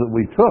vows that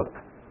we took.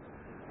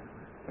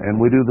 And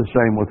we do the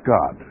same with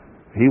God.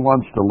 He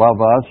wants to love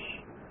us,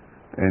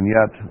 and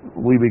yet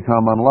we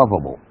become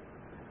unlovable.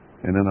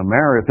 And in a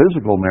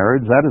physical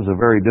marriage, that is a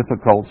very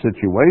difficult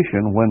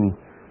situation when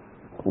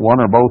one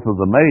or both of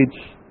the mates,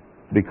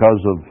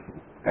 because of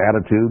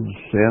attitudes,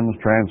 sins,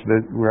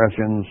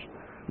 transgressions,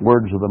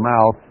 words of the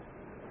mouth,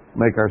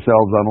 make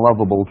ourselves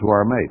unlovable to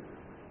our mate.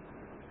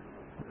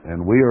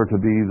 And we are to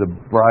be the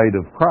bride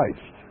of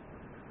Christ.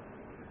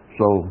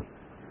 So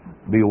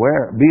be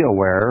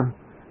aware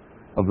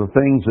of the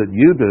things that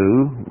you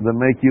do that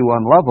make you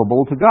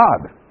unlovable to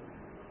God.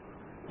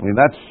 I mean,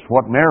 that's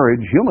what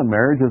human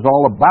marriage is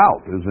all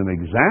about, is an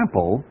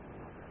example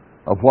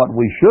of what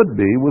we should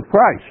be with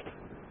Christ.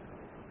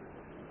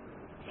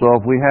 So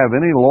if we have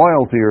any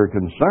loyalty or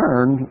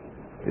concern,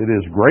 it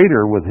is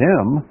greater with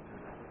Him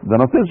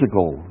than a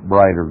physical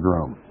bride or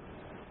groom.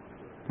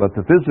 But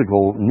the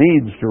physical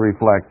needs to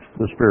reflect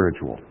the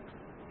spiritual.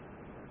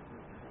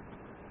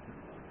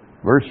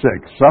 Verse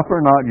 6,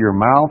 suffer not your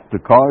mouth to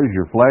cause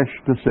your flesh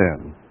to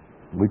sin.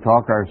 We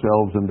talk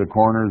ourselves into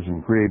corners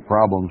and create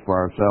problems for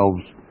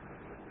ourselves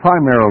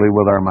primarily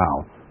with our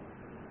mouth.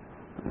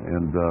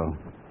 And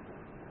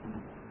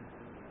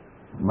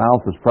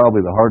mouth is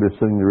probably the hardest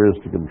thing there is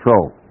to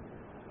control.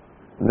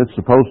 And it's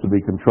supposed to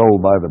be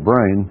controlled by the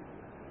brain,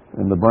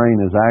 and the brain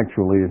is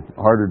actually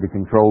harder to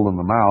control than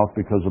the mouth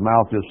because the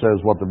mouth just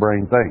says what the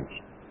brain thinks.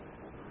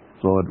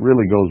 So it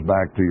really goes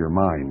back to your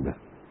mind.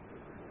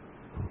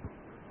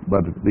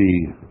 But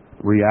the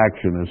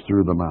reaction is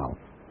through the mouth.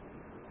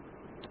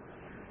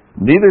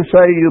 Neither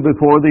say you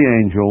before the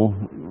angel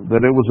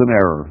that it was an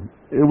error.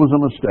 It was a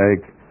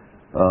mistake.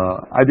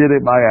 I did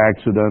it by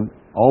accident.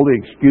 All the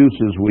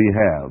excuses we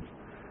have.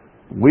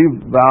 We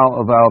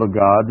vow to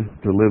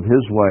God to live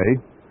His way,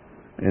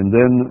 and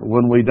then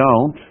when we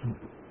don't,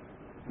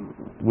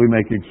 we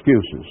make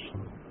excuses.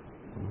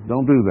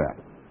 Don't do that.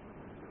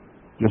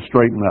 Just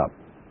straighten up.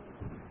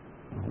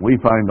 We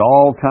find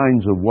all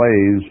kinds of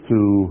ways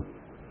to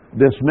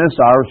dismiss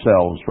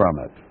ourselves from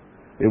it.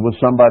 It was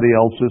somebody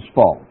else's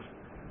fault.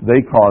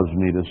 They caused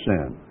me to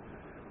sin.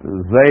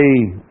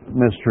 They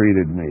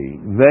mistreated me.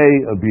 They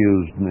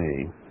abused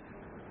me.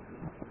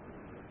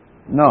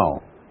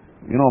 No.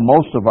 You know,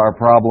 most of our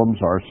problems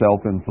are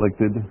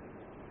self-inflicted.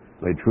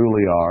 They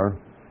truly are.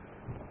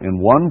 In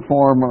one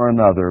form or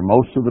another,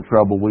 most of the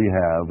trouble we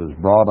have is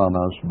brought on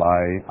us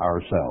by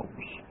ourselves.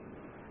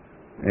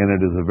 And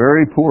it is a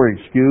very poor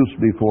excuse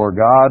before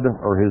God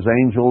or His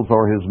angels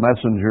or His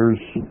messengers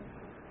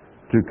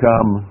to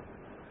come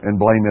and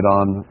blame it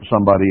on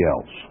somebody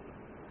else.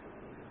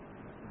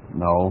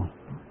 No.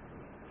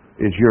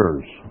 It's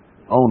yours.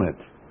 Own it.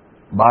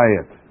 Buy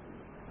it.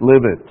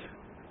 Live it.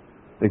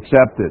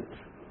 Accept it.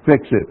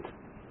 Fix it.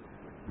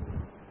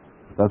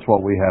 That's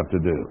what we have to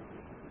do.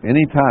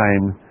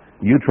 Anytime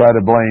you try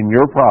to blame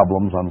your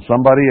problems on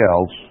somebody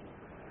else,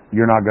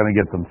 you're not going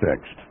to get them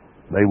fixed.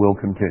 They will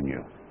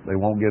continue. They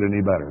won't get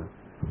any better.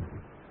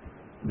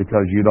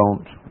 Because you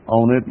don't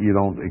own it, you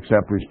don't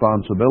accept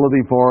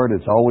responsibility for it,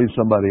 it's always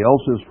somebody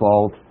else's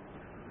fault,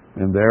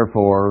 and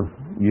therefore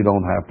you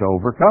don't have to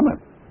overcome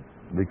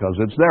it, because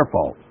it's their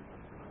fault.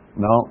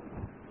 No.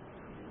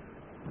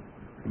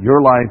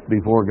 Your life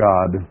before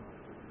God,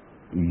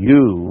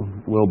 you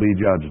will be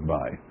judged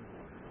by.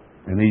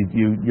 And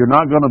you're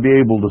not going to be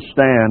able to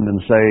stand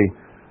and say,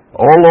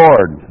 "Oh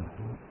Lord,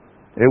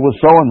 it was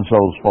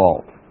so-and-so's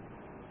fault."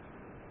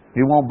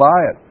 He won't buy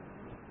it.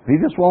 He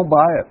just won't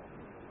buy it.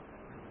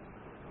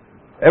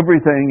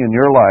 Everything in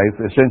your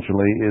life,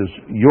 essentially, is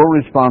your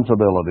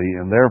responsibility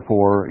and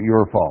therefore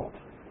your fault.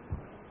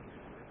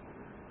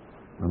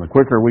 And the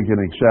quicker we can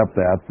accept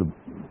that, the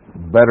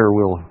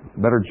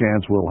better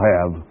chance we'll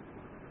have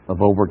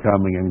of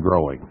overcoming and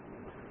growing.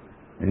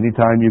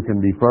 Anytime you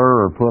can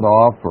defer or put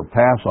off or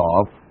pass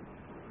off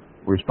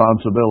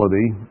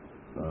responsibility,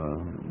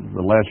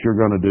 the less you're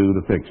going to do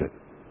to fix it.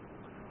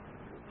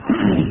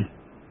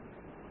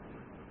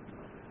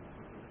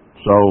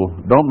 So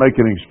don't make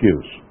an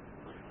excuse.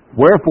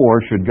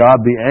 Wherefore should God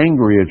be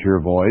angry at your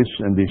voice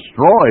and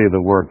destroy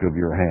the work of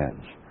your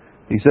hands?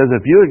 He says,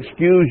 if you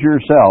excuse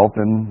yourself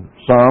in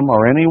some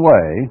or any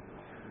way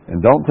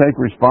and don't take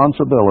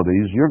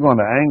responsibilities, you're going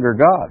to anger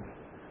God.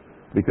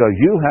 Because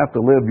you have to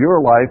live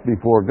your life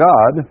before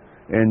God,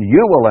 and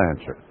you will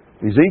answer.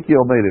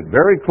 Ezekiel made it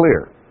very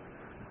clear.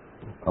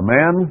 A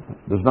man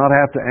does not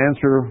have to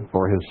answer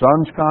for his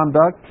son's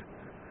conduct,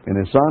 And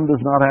his son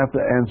does not have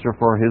to answer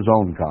for his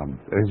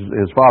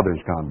father's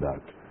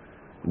conduct.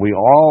 We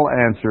all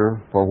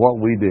answer for what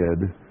we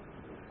did,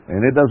 and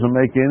it doesn't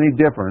make any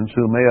difference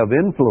who may have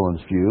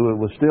influenced you. It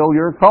was still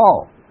your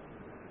call.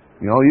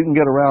 You know, you can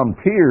get around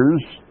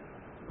peers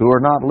who are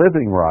not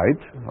living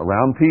right,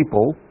 around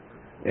people,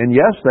 and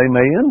yes, they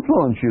may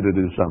influence you to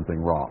do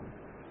something wrong.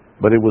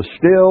 But it was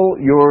still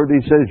your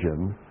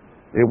decision.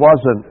 It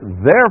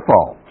wasn't their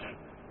fault.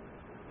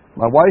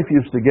 My wife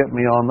used to get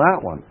me on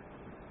that one.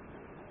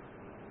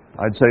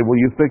 I'd say, well,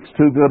 you fix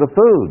too good of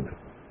food.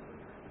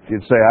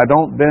 She'd say, I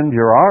don't bend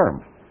your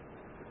arm.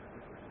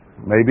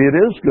 Maybe it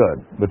is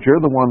good, but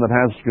you're the one that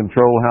has to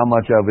control how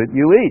much of it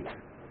you eat.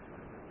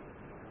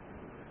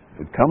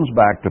 It comes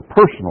back to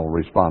personal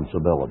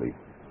responsibility.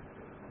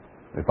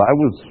 If I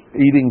was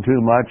eating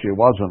too much, it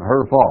wasn't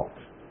her fault.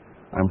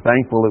 I'm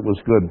thankful it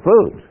was good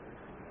food.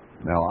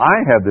 Now, I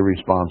had the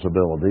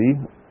responsibility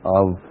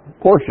of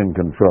portion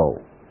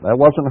control. That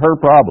wasn't her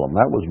problem.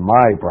 That was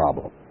my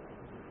problem.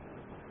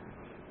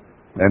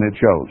 And it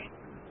shows.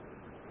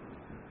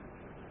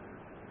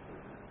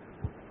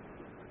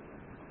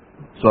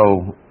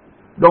 So,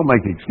 don't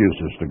make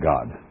excuses to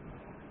God.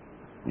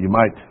 You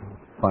might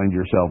find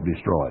yourself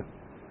destroyed.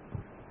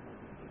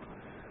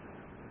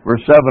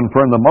 Verse 7,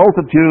 for in the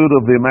multitude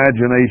of the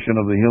imagination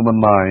of the human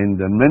mind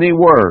and many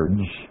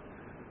words,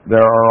 there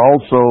are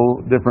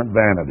also different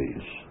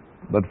vanities,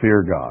 but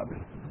fear God.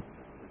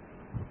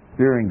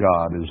 Fearing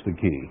God is the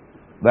key.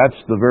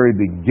 That's the very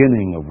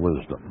beginning of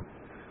wisdom.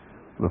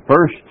 The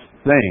first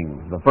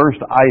thing, the first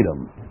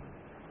item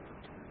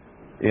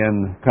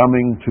in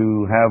coming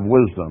to have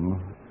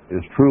wisdom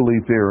is truly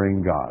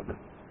fearing God.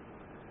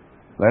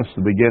 That's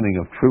the beginning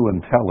of true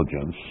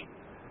intelligence,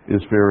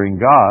 is fearing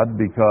God,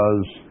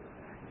 because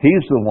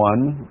He's the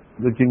one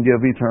that can give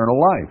eternal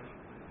life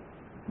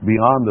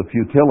beyond the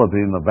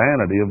futility and the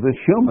vanity of this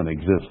human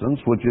existence,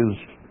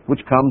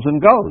 which comes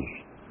and goes.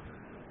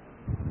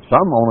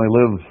 Some only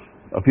live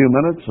a few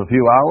minutes, a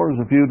few hours,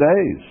 a few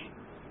days.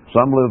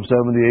 Some live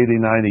 70,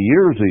 80, 90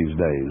 years these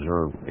days,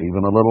 or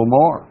even a little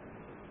more.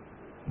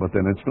 But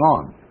then it's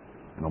gone,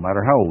 no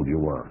matter how old you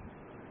were.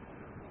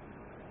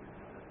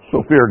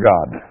 So fear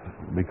God,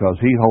 because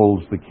He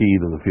holds the key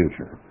to the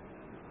future.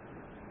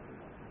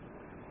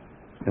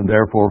 And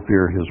therefore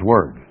fear His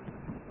Word,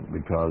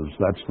 because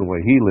that's the way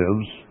He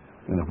lives.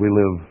 And if we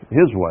live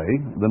His way,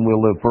 then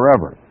we'll live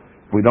forever.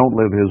 If we don't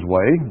live His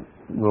way,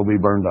 we'll be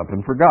burned up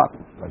and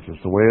forgotten. That's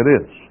just the way it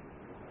is.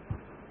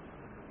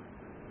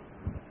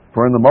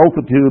 For in the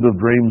multitude of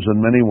dreams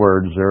and many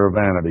words there are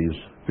vanities.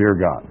 Fear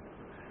God.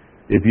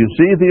 If you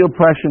see the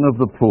oppression of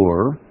the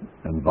poor,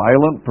 and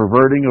violent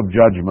perverting of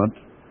judgment,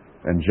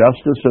 and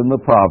justice in the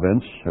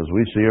province, as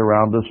we see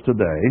around us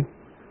today,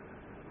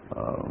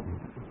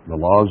 the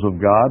laws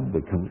of God,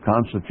 the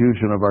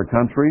constitution of our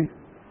country,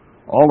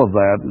 all of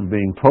that is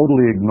being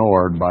totally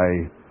ignored by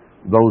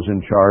those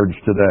in charge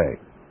today.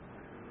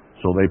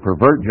 So they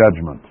pervert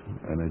judgment.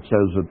 And it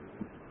says that,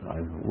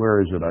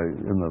 where is it?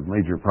 In the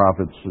major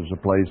prophets there's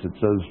a place that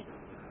says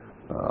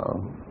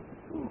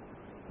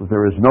that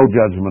there is no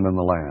judgment in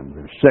the land.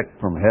 They're sick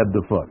from head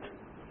to foot.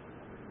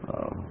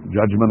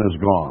 Judgment is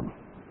gone.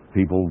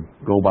 People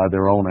go by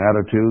their own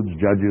attitudes.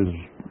 Judges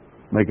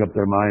make up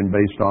their mind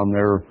based on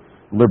their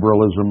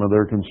liberalism or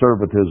their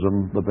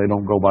conservatism, but they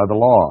don't go by the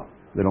law.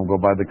 They don't go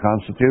by the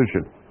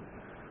Constitution.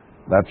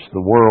 That's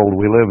the world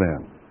we live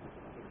in.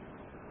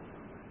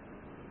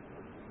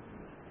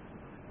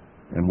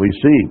 And we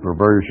see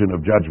perversion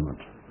of judgment.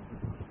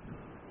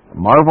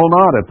 Marvel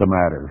not at the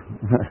matter.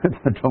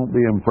 Don't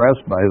be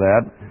impressed by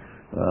that.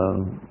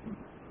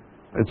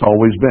 It's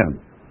always been.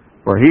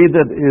 For he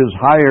that is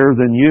higher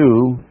than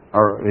you,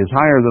 or is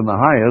higher than the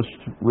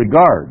highest,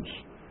 regards,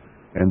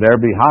 and there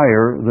be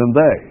higher than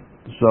they.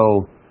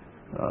 So,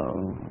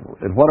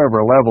 at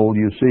whatever level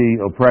you see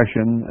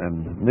oppression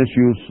and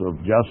misuse of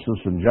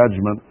justice and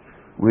judgment,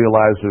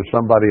 realize there's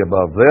somebody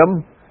above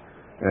them,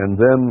 and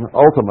then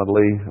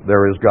ultimately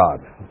there is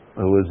God,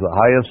 who is the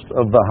highest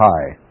of the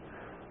high.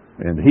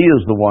 And He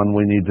is the one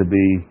we need to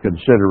be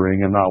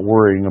considering and not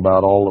worrying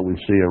about all that we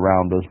see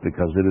around us,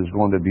 because it is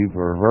going to be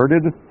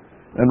perverted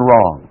and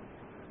wrong.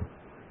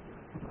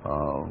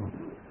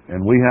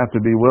 And we have to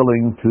be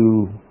willing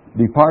to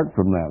depart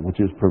from that which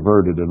is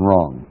perverted and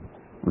wrong.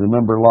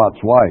 Remember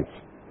Lot's wife.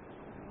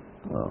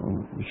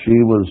 She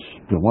was,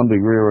 to one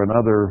degree or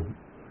another,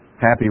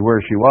 happy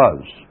where she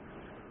was.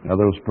 Now,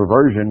 there was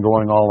perversion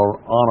going on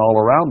all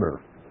around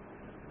her.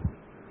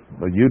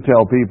 But you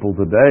tell people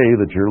today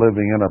that you're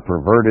living in a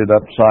perverted,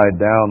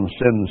 upside-down,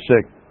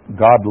 sin-sick,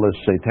 godless,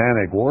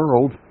 satanic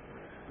world,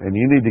 and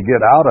you need to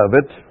get out of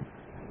it,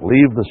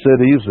 leave the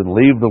cities and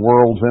leave the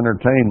world's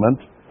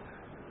entertainment,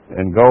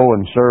 and go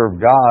and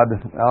serve God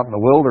out in the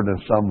wilderness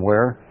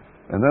somewhere,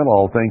 and they'll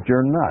all think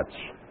you're nuts.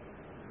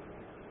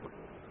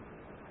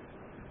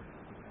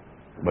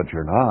 But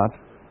you're not.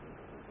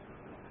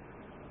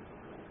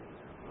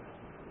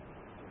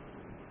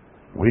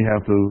 We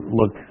have to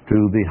look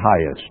to the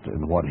highest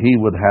and what He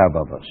would have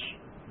of us.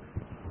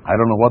 I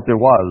don't know what there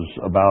was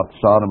about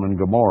Sodom and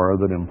Gomorrah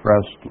that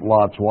impressed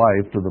Lot's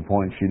wife to the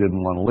point she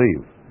didn't want to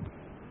leave.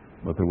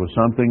 But there was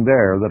something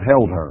there that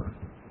held her,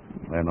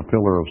 and a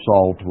pillar of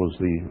salt was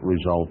the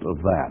result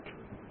of that.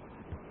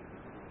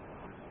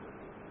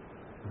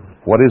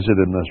 What is it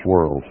in this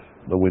world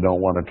that we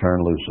don't want to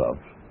turn loose of?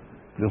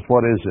 Just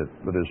what is it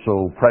that is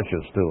so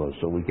precious to us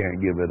that we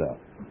can't give it up?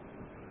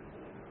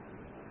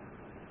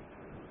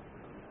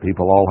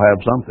 People all have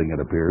something, it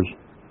appears.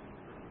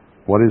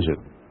 What is it?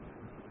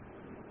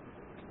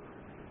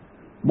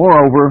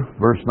 Moreover,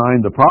 verse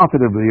 9, the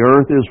profit of the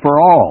earth is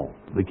for all.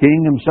 The king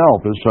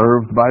himself is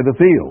served by the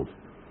field.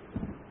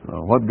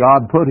 What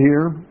God put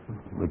here,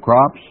 the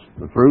crops,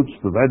 the fruits,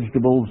 the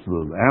vegetables,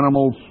 the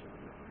animals,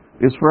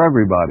 is for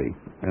everybody.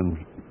 And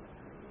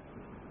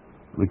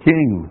the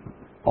king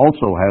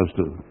also has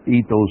to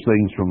eat those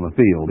things from the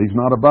field. He's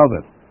not above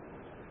it.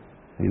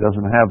 He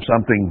doesn't have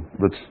something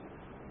that's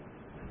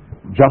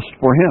just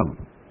for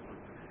him.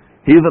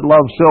 He that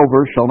loves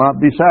silver shall not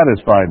be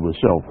satisfied with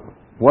silver.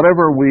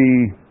 Whatever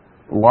we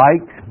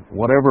like,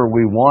 whatever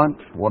we want,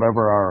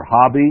 whatever our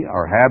hobby,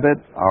 our habit,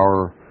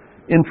 our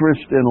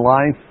interest in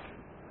life,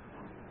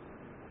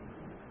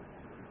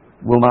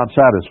 will not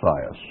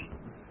satisfy us.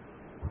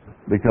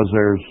 Because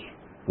there's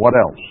what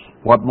else?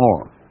 What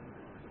more?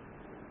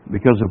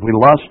 Because if we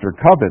lust or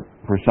covet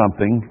for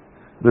something,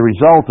 the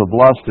result of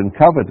lust and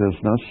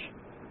covetousness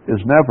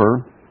is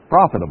never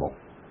profitable,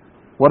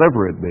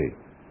 whatever it be.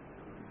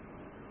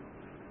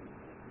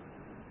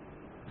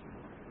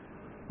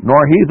 Nor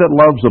he that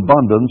loves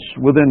abundance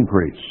with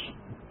increase.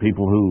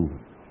 People who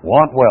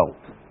want wealth,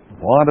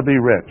 want to be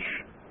rich,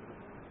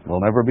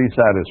 will never be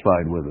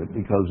satisfied with it,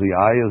 because the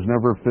eye is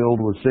never filled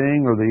with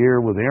seeing, or the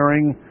ear with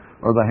hearing,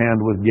 or the hand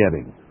with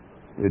getting.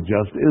 It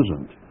just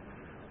isn't.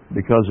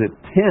 Because it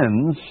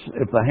tends,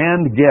 if the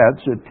hand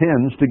gets, it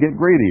tends to get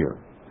greedier.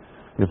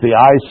 If the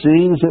eye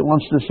sees, it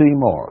wants to see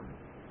more.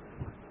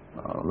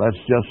 That's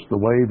just the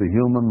way the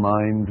human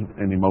mind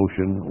and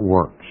emotion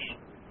works.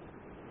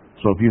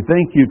 So if you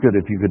think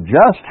if you could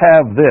just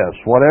have this,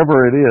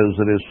 whatever it is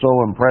that is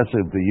so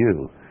impressive to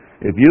you,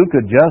 if you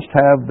could just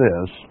have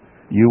this,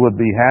 you would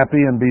be happy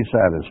and be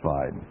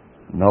satisfied.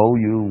 No,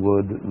 you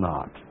would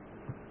not.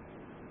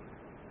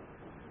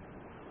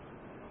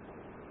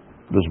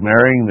 Does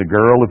marrying the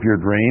girl of your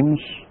dreams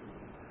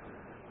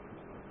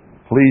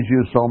please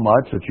you so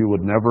much that you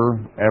would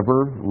never,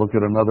 ever look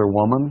at another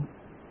woman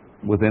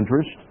with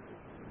interest,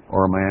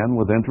 or a man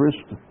with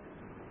interest?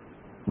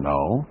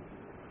 No.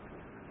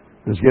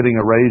 Does getting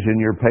a raise in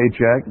your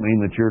paycheck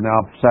mean that you're now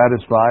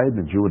satisfied,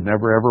 that you would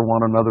never ever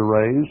want another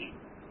raise?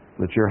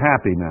 That you're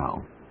happy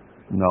now?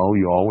 No,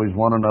 you always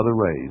want another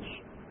raise.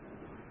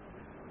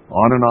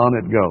 On and on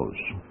it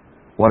goes.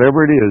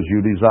 Whatever it is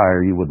you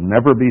desire, you would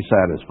never be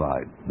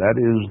satisfied. That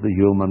is the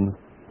human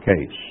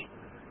case.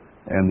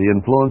 And the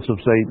influence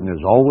of Satan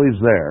is always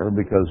there,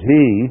 because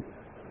he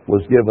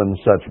was given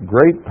such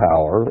great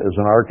power as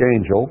an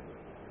archangel,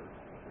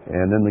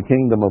 and in the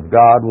kingdom of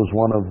God was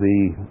one of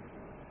the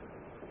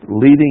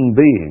leading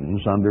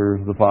beings under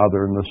the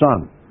Father and the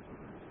Son.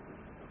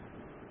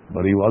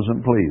 But he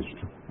wasn't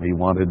pleased. He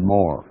wanted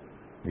more.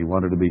 He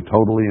wanted to be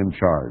totally in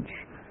charge.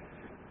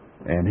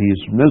 And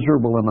he's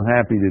miserable and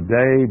unhappy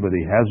today, but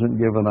he hasn't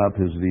given up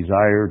his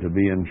desire to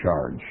be in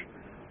charge.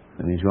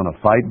 And he's going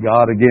to fight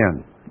God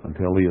again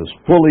until he is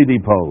fully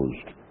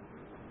deposed.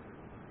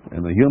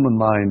 And the human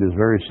mind is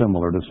very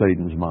similar to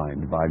Satan's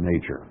mind by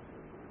nature.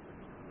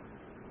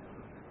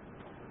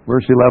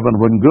 Verse 11,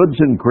 when goods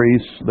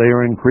increase, they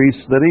are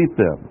increased that eat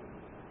them.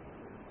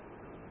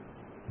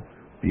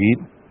 If you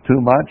eat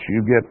too much,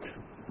 you get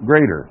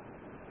greater.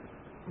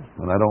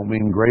 And I don't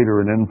mean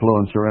greater in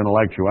influence or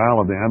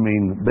intellectuality, I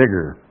mean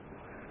bigger.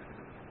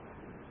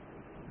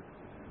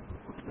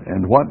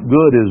 And what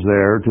good is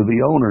there to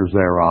the owners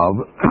thereof,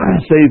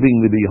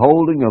 saving the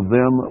beholding of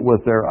them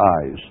with their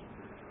eyes?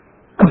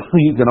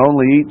 You can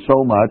only eat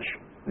so much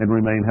and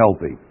remain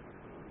healthy.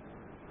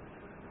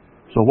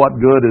 So what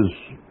good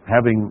is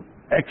having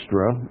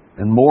extra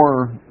and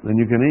more than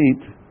you can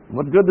eat?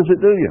 What good does it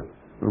do you?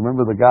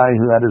 Remember the guy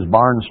who had his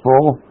barns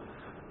full?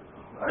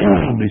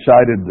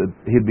 Decided that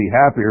he'd be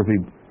happier if he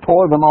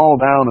tore them all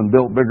down and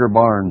built bigger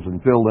barns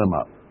and filled them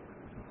up.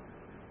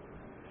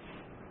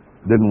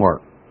 Didn't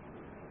work.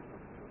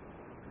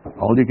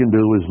 All you can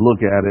do is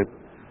look at it,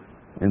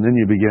 and then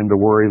you begin to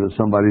worry that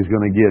somebody's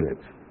going to get it.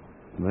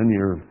 And then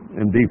you're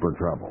in deeper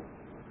trouble.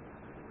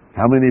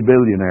 How many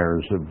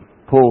billionaires have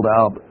pulled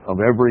out of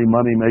every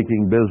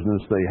money-making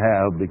business they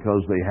have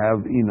because they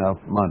have enough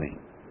money?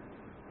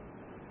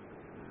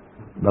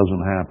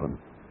 Doesn't happen.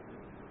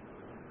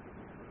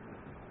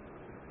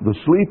 The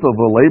sleep of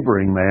a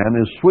laboring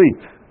man is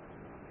sweet,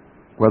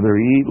 whether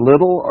he eat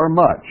little or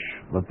much,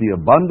 but the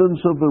abundance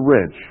of the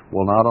rich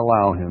will not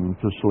allow him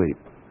to sleep.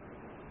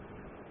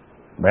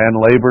 Man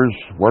labors,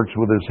 works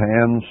with his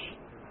hands,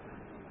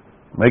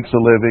 makes a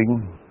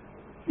living,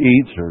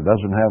 eats or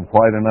doesn't have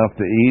quite enough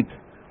to eat,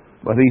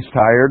 but he's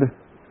tired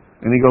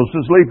and he goes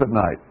to sleep at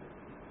night.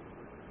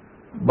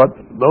 But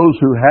those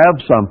who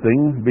have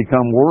something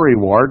become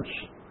worrywarts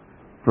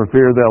for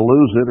fear they'll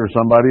lose it or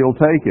somebody will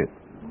take it.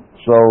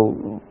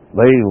 So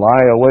they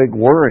lie awake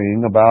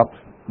worrying about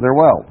their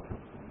wealth.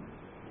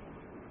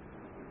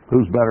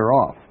 Who's better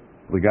off?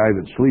 The guy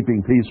that's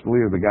sleeping peacefully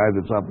or the guy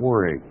that's up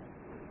worrying?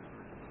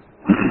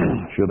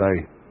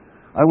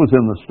 I was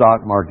in the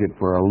stock market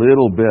for a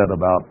little bit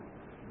about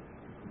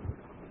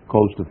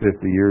close to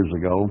 50 years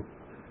ago,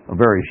 a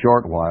very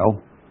short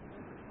while,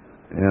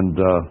 and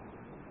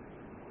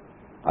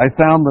I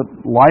found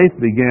that life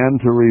began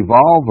to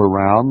revolve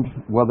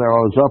around whether I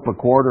was up a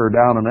quarter or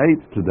down an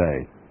eighth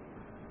today.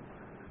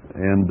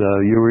 And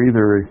you were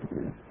either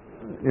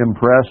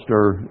impressed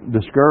or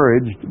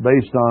discouraged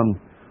based on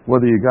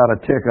whether you got a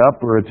tick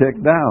up or a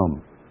tick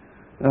down.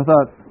 And I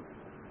thought,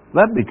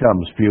 that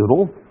becomes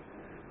futile.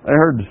 I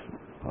heard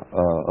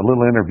a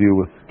little interview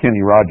with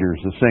Kenny Rogers,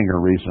 the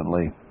singer,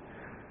 recently,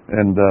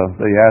 and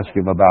they asked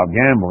him about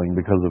gambling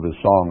because of his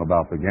song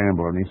about the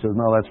gambler, and he says,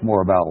 no, that's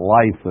more about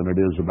life than it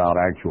is about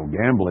actual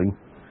gambling.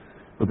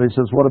 But they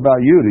says, what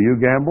about you? Do you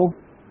gamble?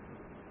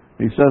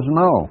 He says,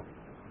 no.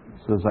 He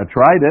says, I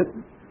tried it,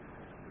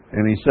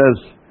 and he says,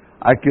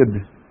 I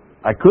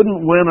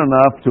couldn't win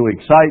enough to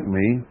excite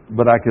me,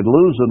 but I could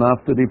lose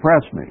enough to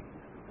depress me.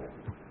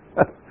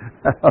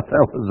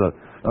 That was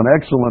an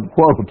excellent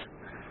quote.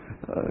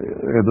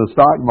 The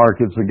stock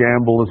market's a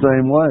gamble the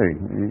same way.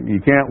 You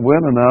can't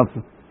win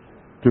enough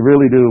to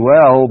really do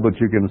well, but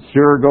you can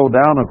sure go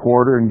down a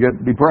quarter and get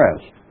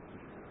depressed.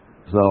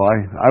 So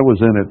I was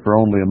in it for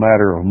only a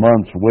matter of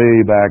months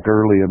way back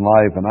early in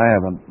life, and I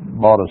haven't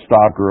bought a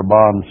stock or a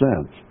bond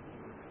since.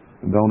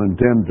 And don't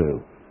intend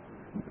to.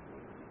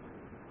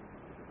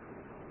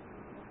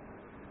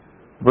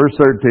 Verse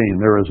 13,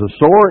 there is a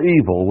sore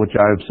evil which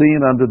I have seen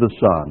under the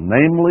sun,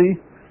 namely,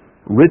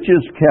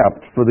 riches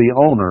kept for the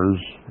owners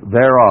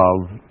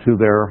thereof to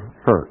their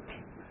hurt.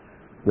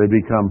 They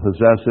become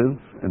possessive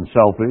and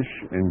selfish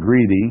and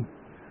greedy,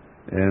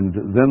 and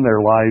then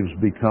their lives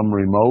become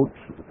remote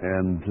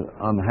and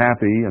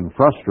unhappy and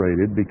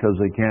frustrated because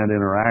they can't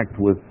interact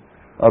with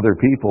other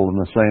people in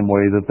the same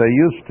way that they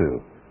used to.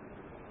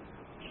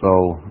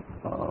 So,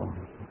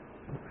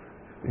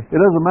 it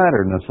doesn't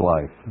matter in this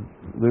life.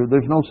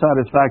 There's no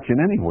satisfaction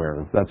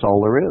anywhere if that's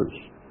all there is.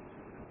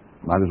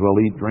 Might as well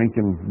eat, drink,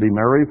 and be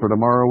merry, for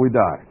tomorrow we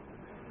die.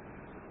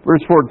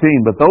 Verse 14,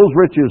 but those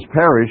riches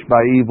perish by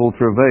evil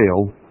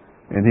travail,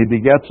 and he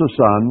begets a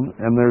son,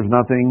 and there's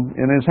nothing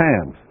in his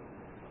hand.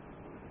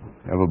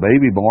 Have a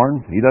baby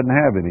born, he doesn't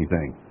have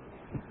anything.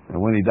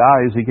 And when he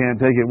dies, he can't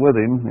take it with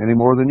him any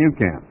more than you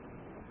can.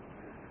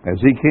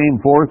 As he came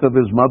forth of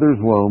his mother's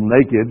womb,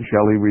 naked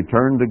shall he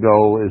return to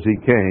go as he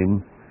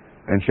came,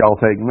 and shall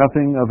take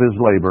nothing of his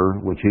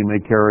labor which he may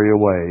carry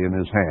away in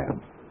his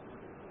hand.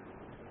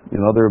 You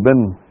know, there have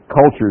been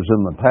cultures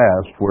in the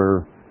past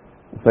where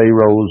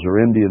pharaohs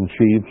or Indian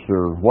chiefs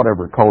or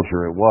whatever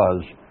culture it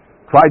was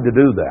tried to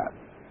do that.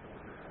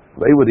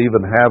 They would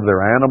even have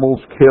their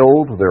animals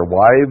killed, their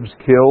wives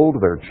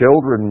killed, their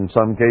children in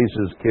some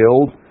cases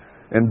killed,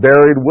 and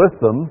buried with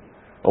them,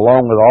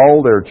 along with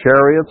all their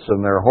chariots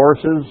and their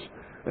horses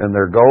and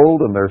their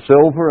gold and their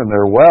silver and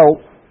their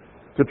wealth,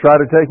 to try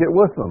to take it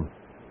with them.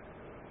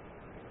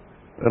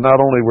 And not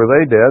only were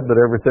they dead, but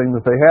everything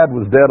that they had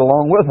was dead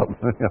along with them.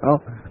 You know,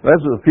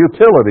 that's a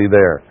futility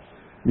there.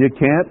 You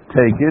can't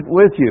take it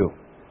with you.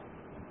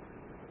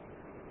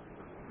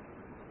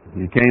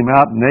 You came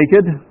out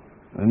naked,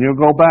 and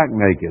you'll go back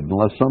naked,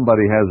 unless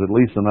somebody has at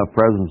least enough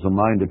presence of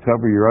mind to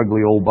cover your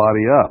ugly old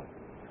body up.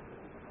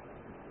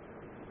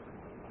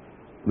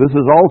 This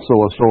is also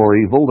a sore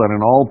evil, that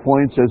in all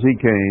points as he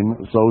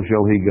came, so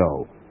shall he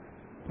go.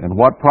 And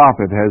what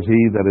profit has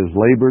he that is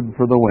labored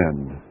for the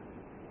wind?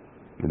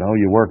 You know,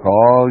 you work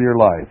all your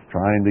life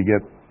trying to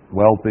get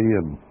wealthy,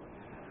 and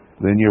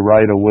then you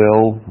write a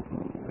will,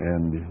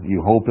 and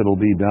you hope it'll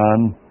be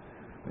done,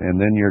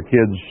 and then your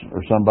kids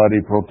or somebody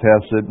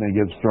protests it, and it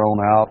gets thrown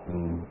out,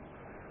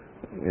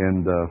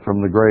 and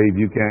from the grave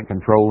you can't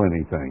control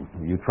anything.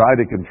 You try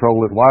to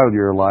control it while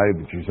you're alive,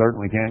 but you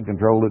certainly can't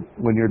control it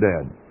when you're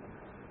dead.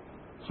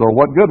 So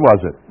what good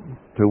was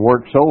it to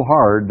work so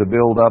hard to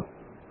build up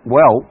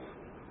wealth,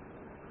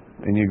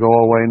 and you go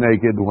away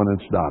naked when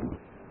it's done?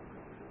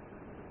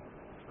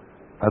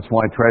 That's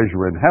why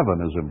treasure in heaven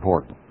is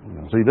important.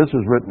 See, this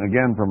is written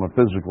again from a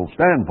physical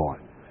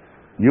standpoint.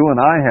 You and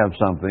I have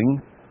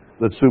something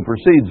that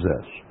supersedes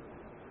this.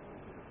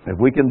 If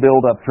we can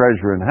build up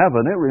treasure in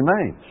heaven, it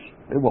remains.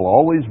 It will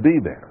always be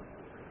there.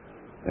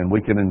 And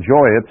we can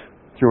enjoy it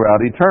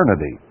throughout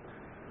eternity.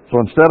 So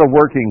instead of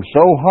working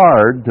so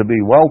hard to be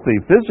wealthy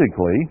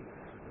physically,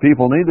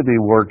 people need to be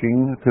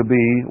working to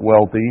be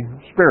wealthy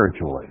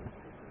spiritually,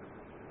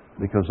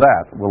 because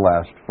that will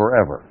last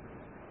forever.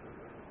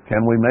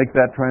 Can we make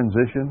that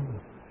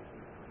transition?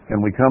 Can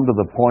we come to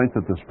the point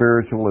that the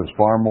spiritual is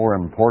far more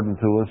important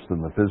to us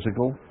than the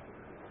physical?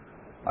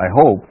 I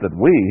hope that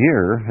we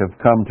here have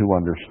come to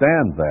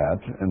understand that,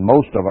 and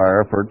most of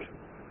our effort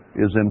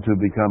is into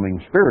becoming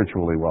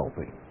spiritually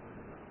wealthy,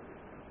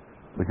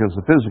 because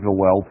the physical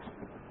wealth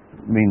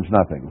means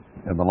nothing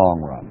in the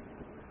long run.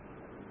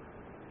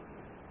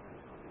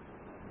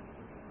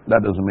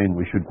 That doesn't mean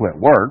we should quit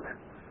work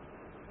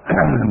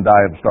and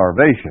die of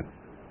starvation.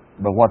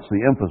 But what's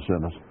the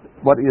emphasis?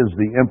 What is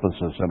the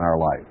emphasis in our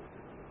life?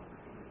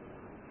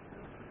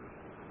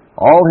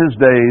 All his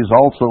days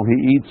also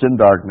he eats in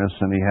darkness,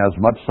 and he has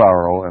much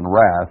sorrow and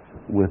wrath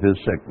with his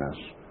sickness.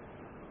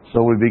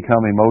 So we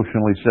become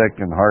emotionally sick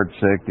and heart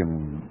sick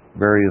and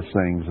various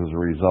things as a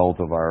result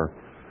of our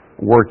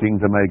working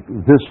to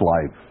make this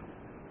life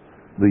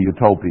the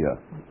utopia.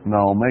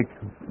 No, make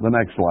the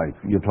next life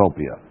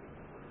utopia.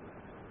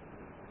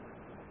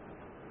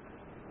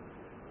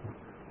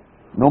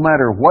 No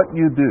matter what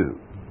you do,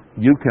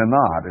 you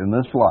cannot in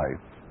this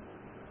life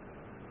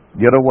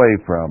get away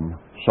from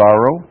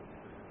sorrow,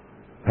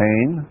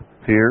 pain,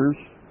 tears,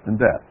 and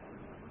death.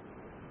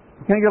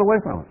 You can't get away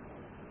from it.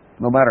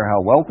 No matter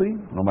how wealthy,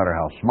 no matter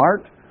how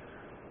smart,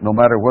 no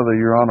matter whether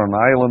you're on an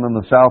island in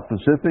the South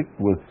Pacific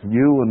with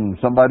you and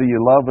somebody you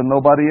love and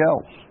nobody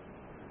else.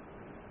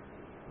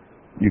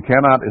 You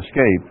cannot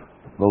escape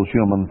those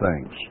human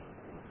things.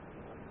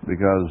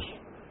 Because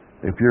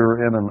if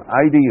you're in an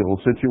ideal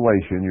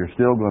situation, you're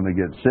still going to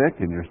get sick,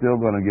 and you're still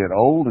going to get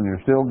old, and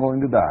you're still going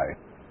to die.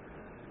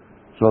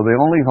 So the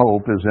only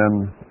hope is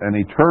in an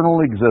eternal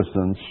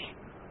existence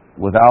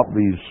without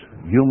these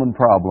human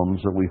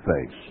problems that we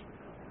face.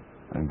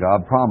 And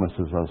God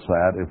promises us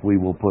that if we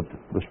will put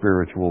the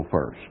spiritual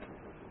first.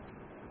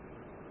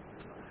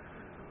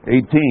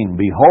 18,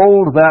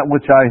 behold that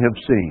which I have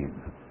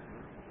seen.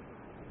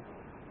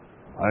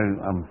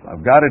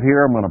 I've got it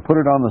here. I'm going to put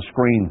it on the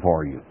screen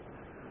for you.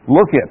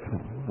 Look at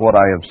what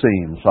I have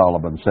seen,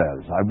 Solomon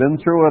says. I've been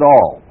through it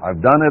all.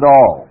 I've done it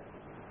all.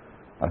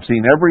 I've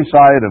seen every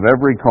side of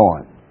every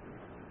coin.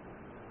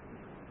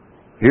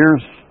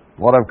 Here's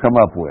what I've come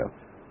up with.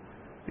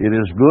 It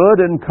is good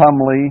and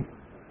comely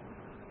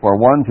for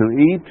one to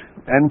eat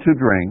and to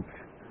drink,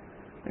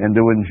 and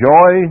to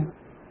enjoy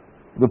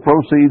the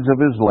proceeds of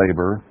his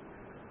labor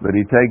that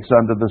he takes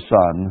under the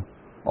sun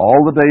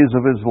all the days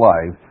of his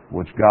life,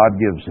 which God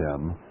gives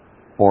him,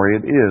 for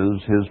it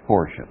is his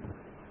portion.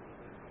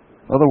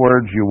 In other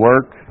words, you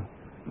work,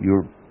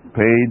 you're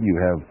paid, you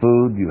have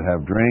food, you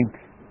have drink.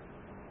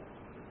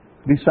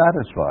 Be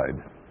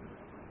satisfied.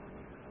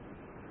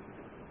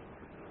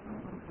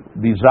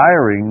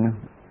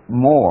 Desiring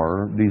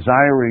more,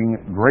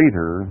 desiring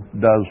greater,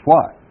 does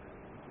what?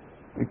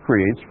 It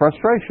creates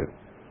frustration.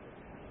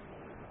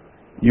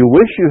 You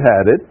wish you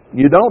had it,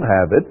 you don't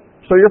have it,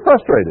 so you're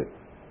frustrated.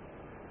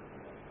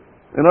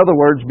 In other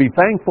words, be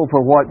thankful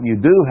for what you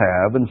do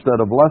have instead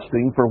of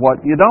lusting for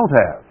what you don't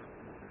have.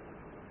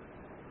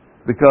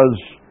 Because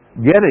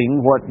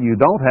getting what you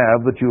don't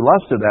have that you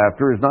lusted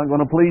after is not going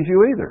to please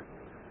you either.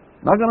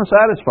 Not going to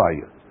satisfy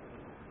you.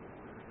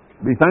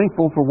 Be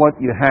thankful for what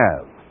you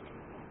have,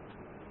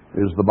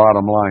 is the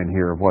bottom line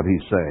here of what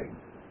he's saying.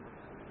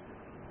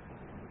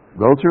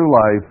 Go through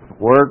life,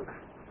 work,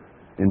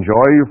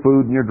 enjoy your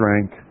food and your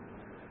drink,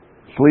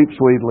 sleep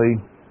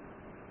sweetly,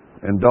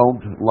 and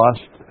don't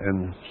lust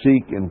and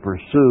seek and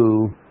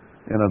pursue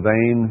in a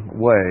vain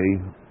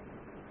way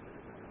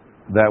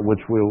that which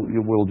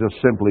will just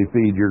simply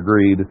feed your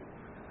greed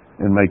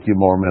and make you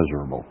more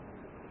miserable.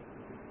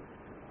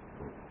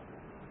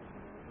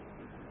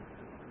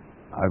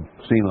 I've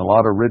seen a lot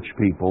of rich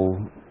people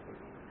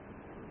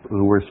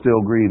who were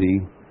still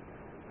greedy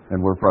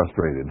and were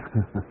frustrated.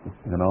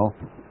 You know?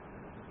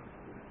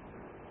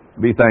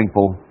 Be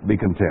thankful, be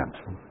content.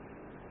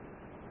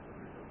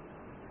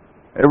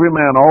 Every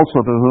man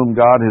also to whom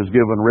God has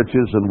given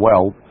riches and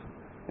wealth,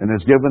 and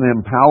has given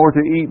him power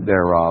to eat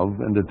thereof,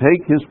 and to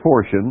take his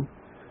portion,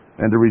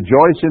 and to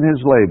rejoice in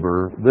his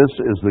labor, this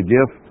is the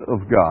gift of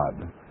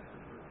God.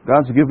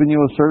 God's given you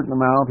a certain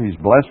amount. He's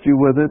blessed you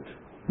with it.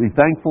 Be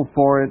thankful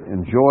for it.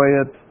 Enjoy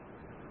it.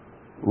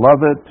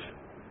 Love it.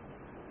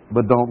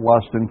 But don't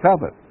lust and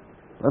covet.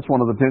 That's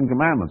one of the 10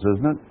 Commandments,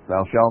 isn't it?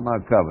 Thou shalt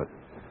not covet.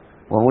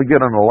 When we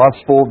get in a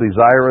lustful,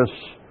 desirous,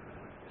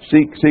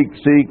 seek,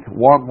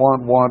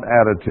 want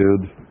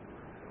attitude,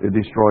 it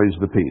destroys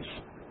the peace.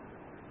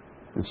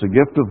 It's a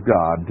gift of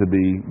God to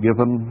be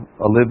given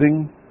a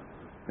living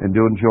and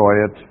to enjoy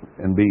it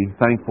and be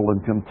thankful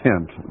and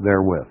content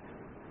therewith.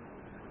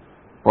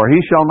 For he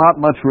shall not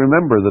much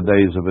remember the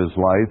days of his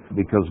life,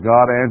 because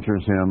God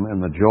answers him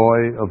in the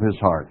joy of his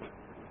heart.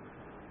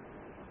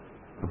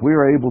 If we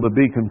are able to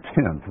be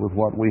content with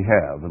what we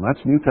have, and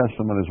that's New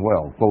Testament as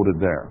well, quoted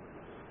there.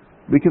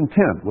 Be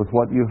content with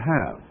what you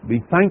have.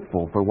 Be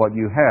thankful for what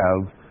you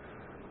have,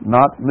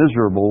 not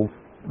miserable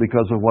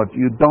because of what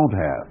you don't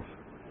have.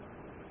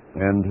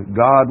 And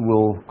God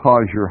will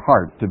cause your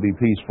heart to be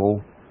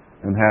peaceful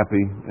and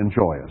happy and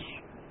joyous.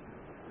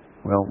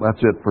 Well,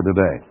 that's it for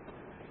today.